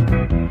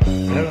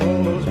 And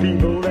all those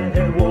people that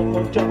had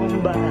walked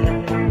on by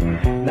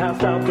now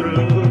stop to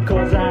look,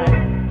 cause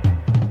I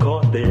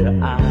caught their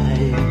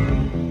eye.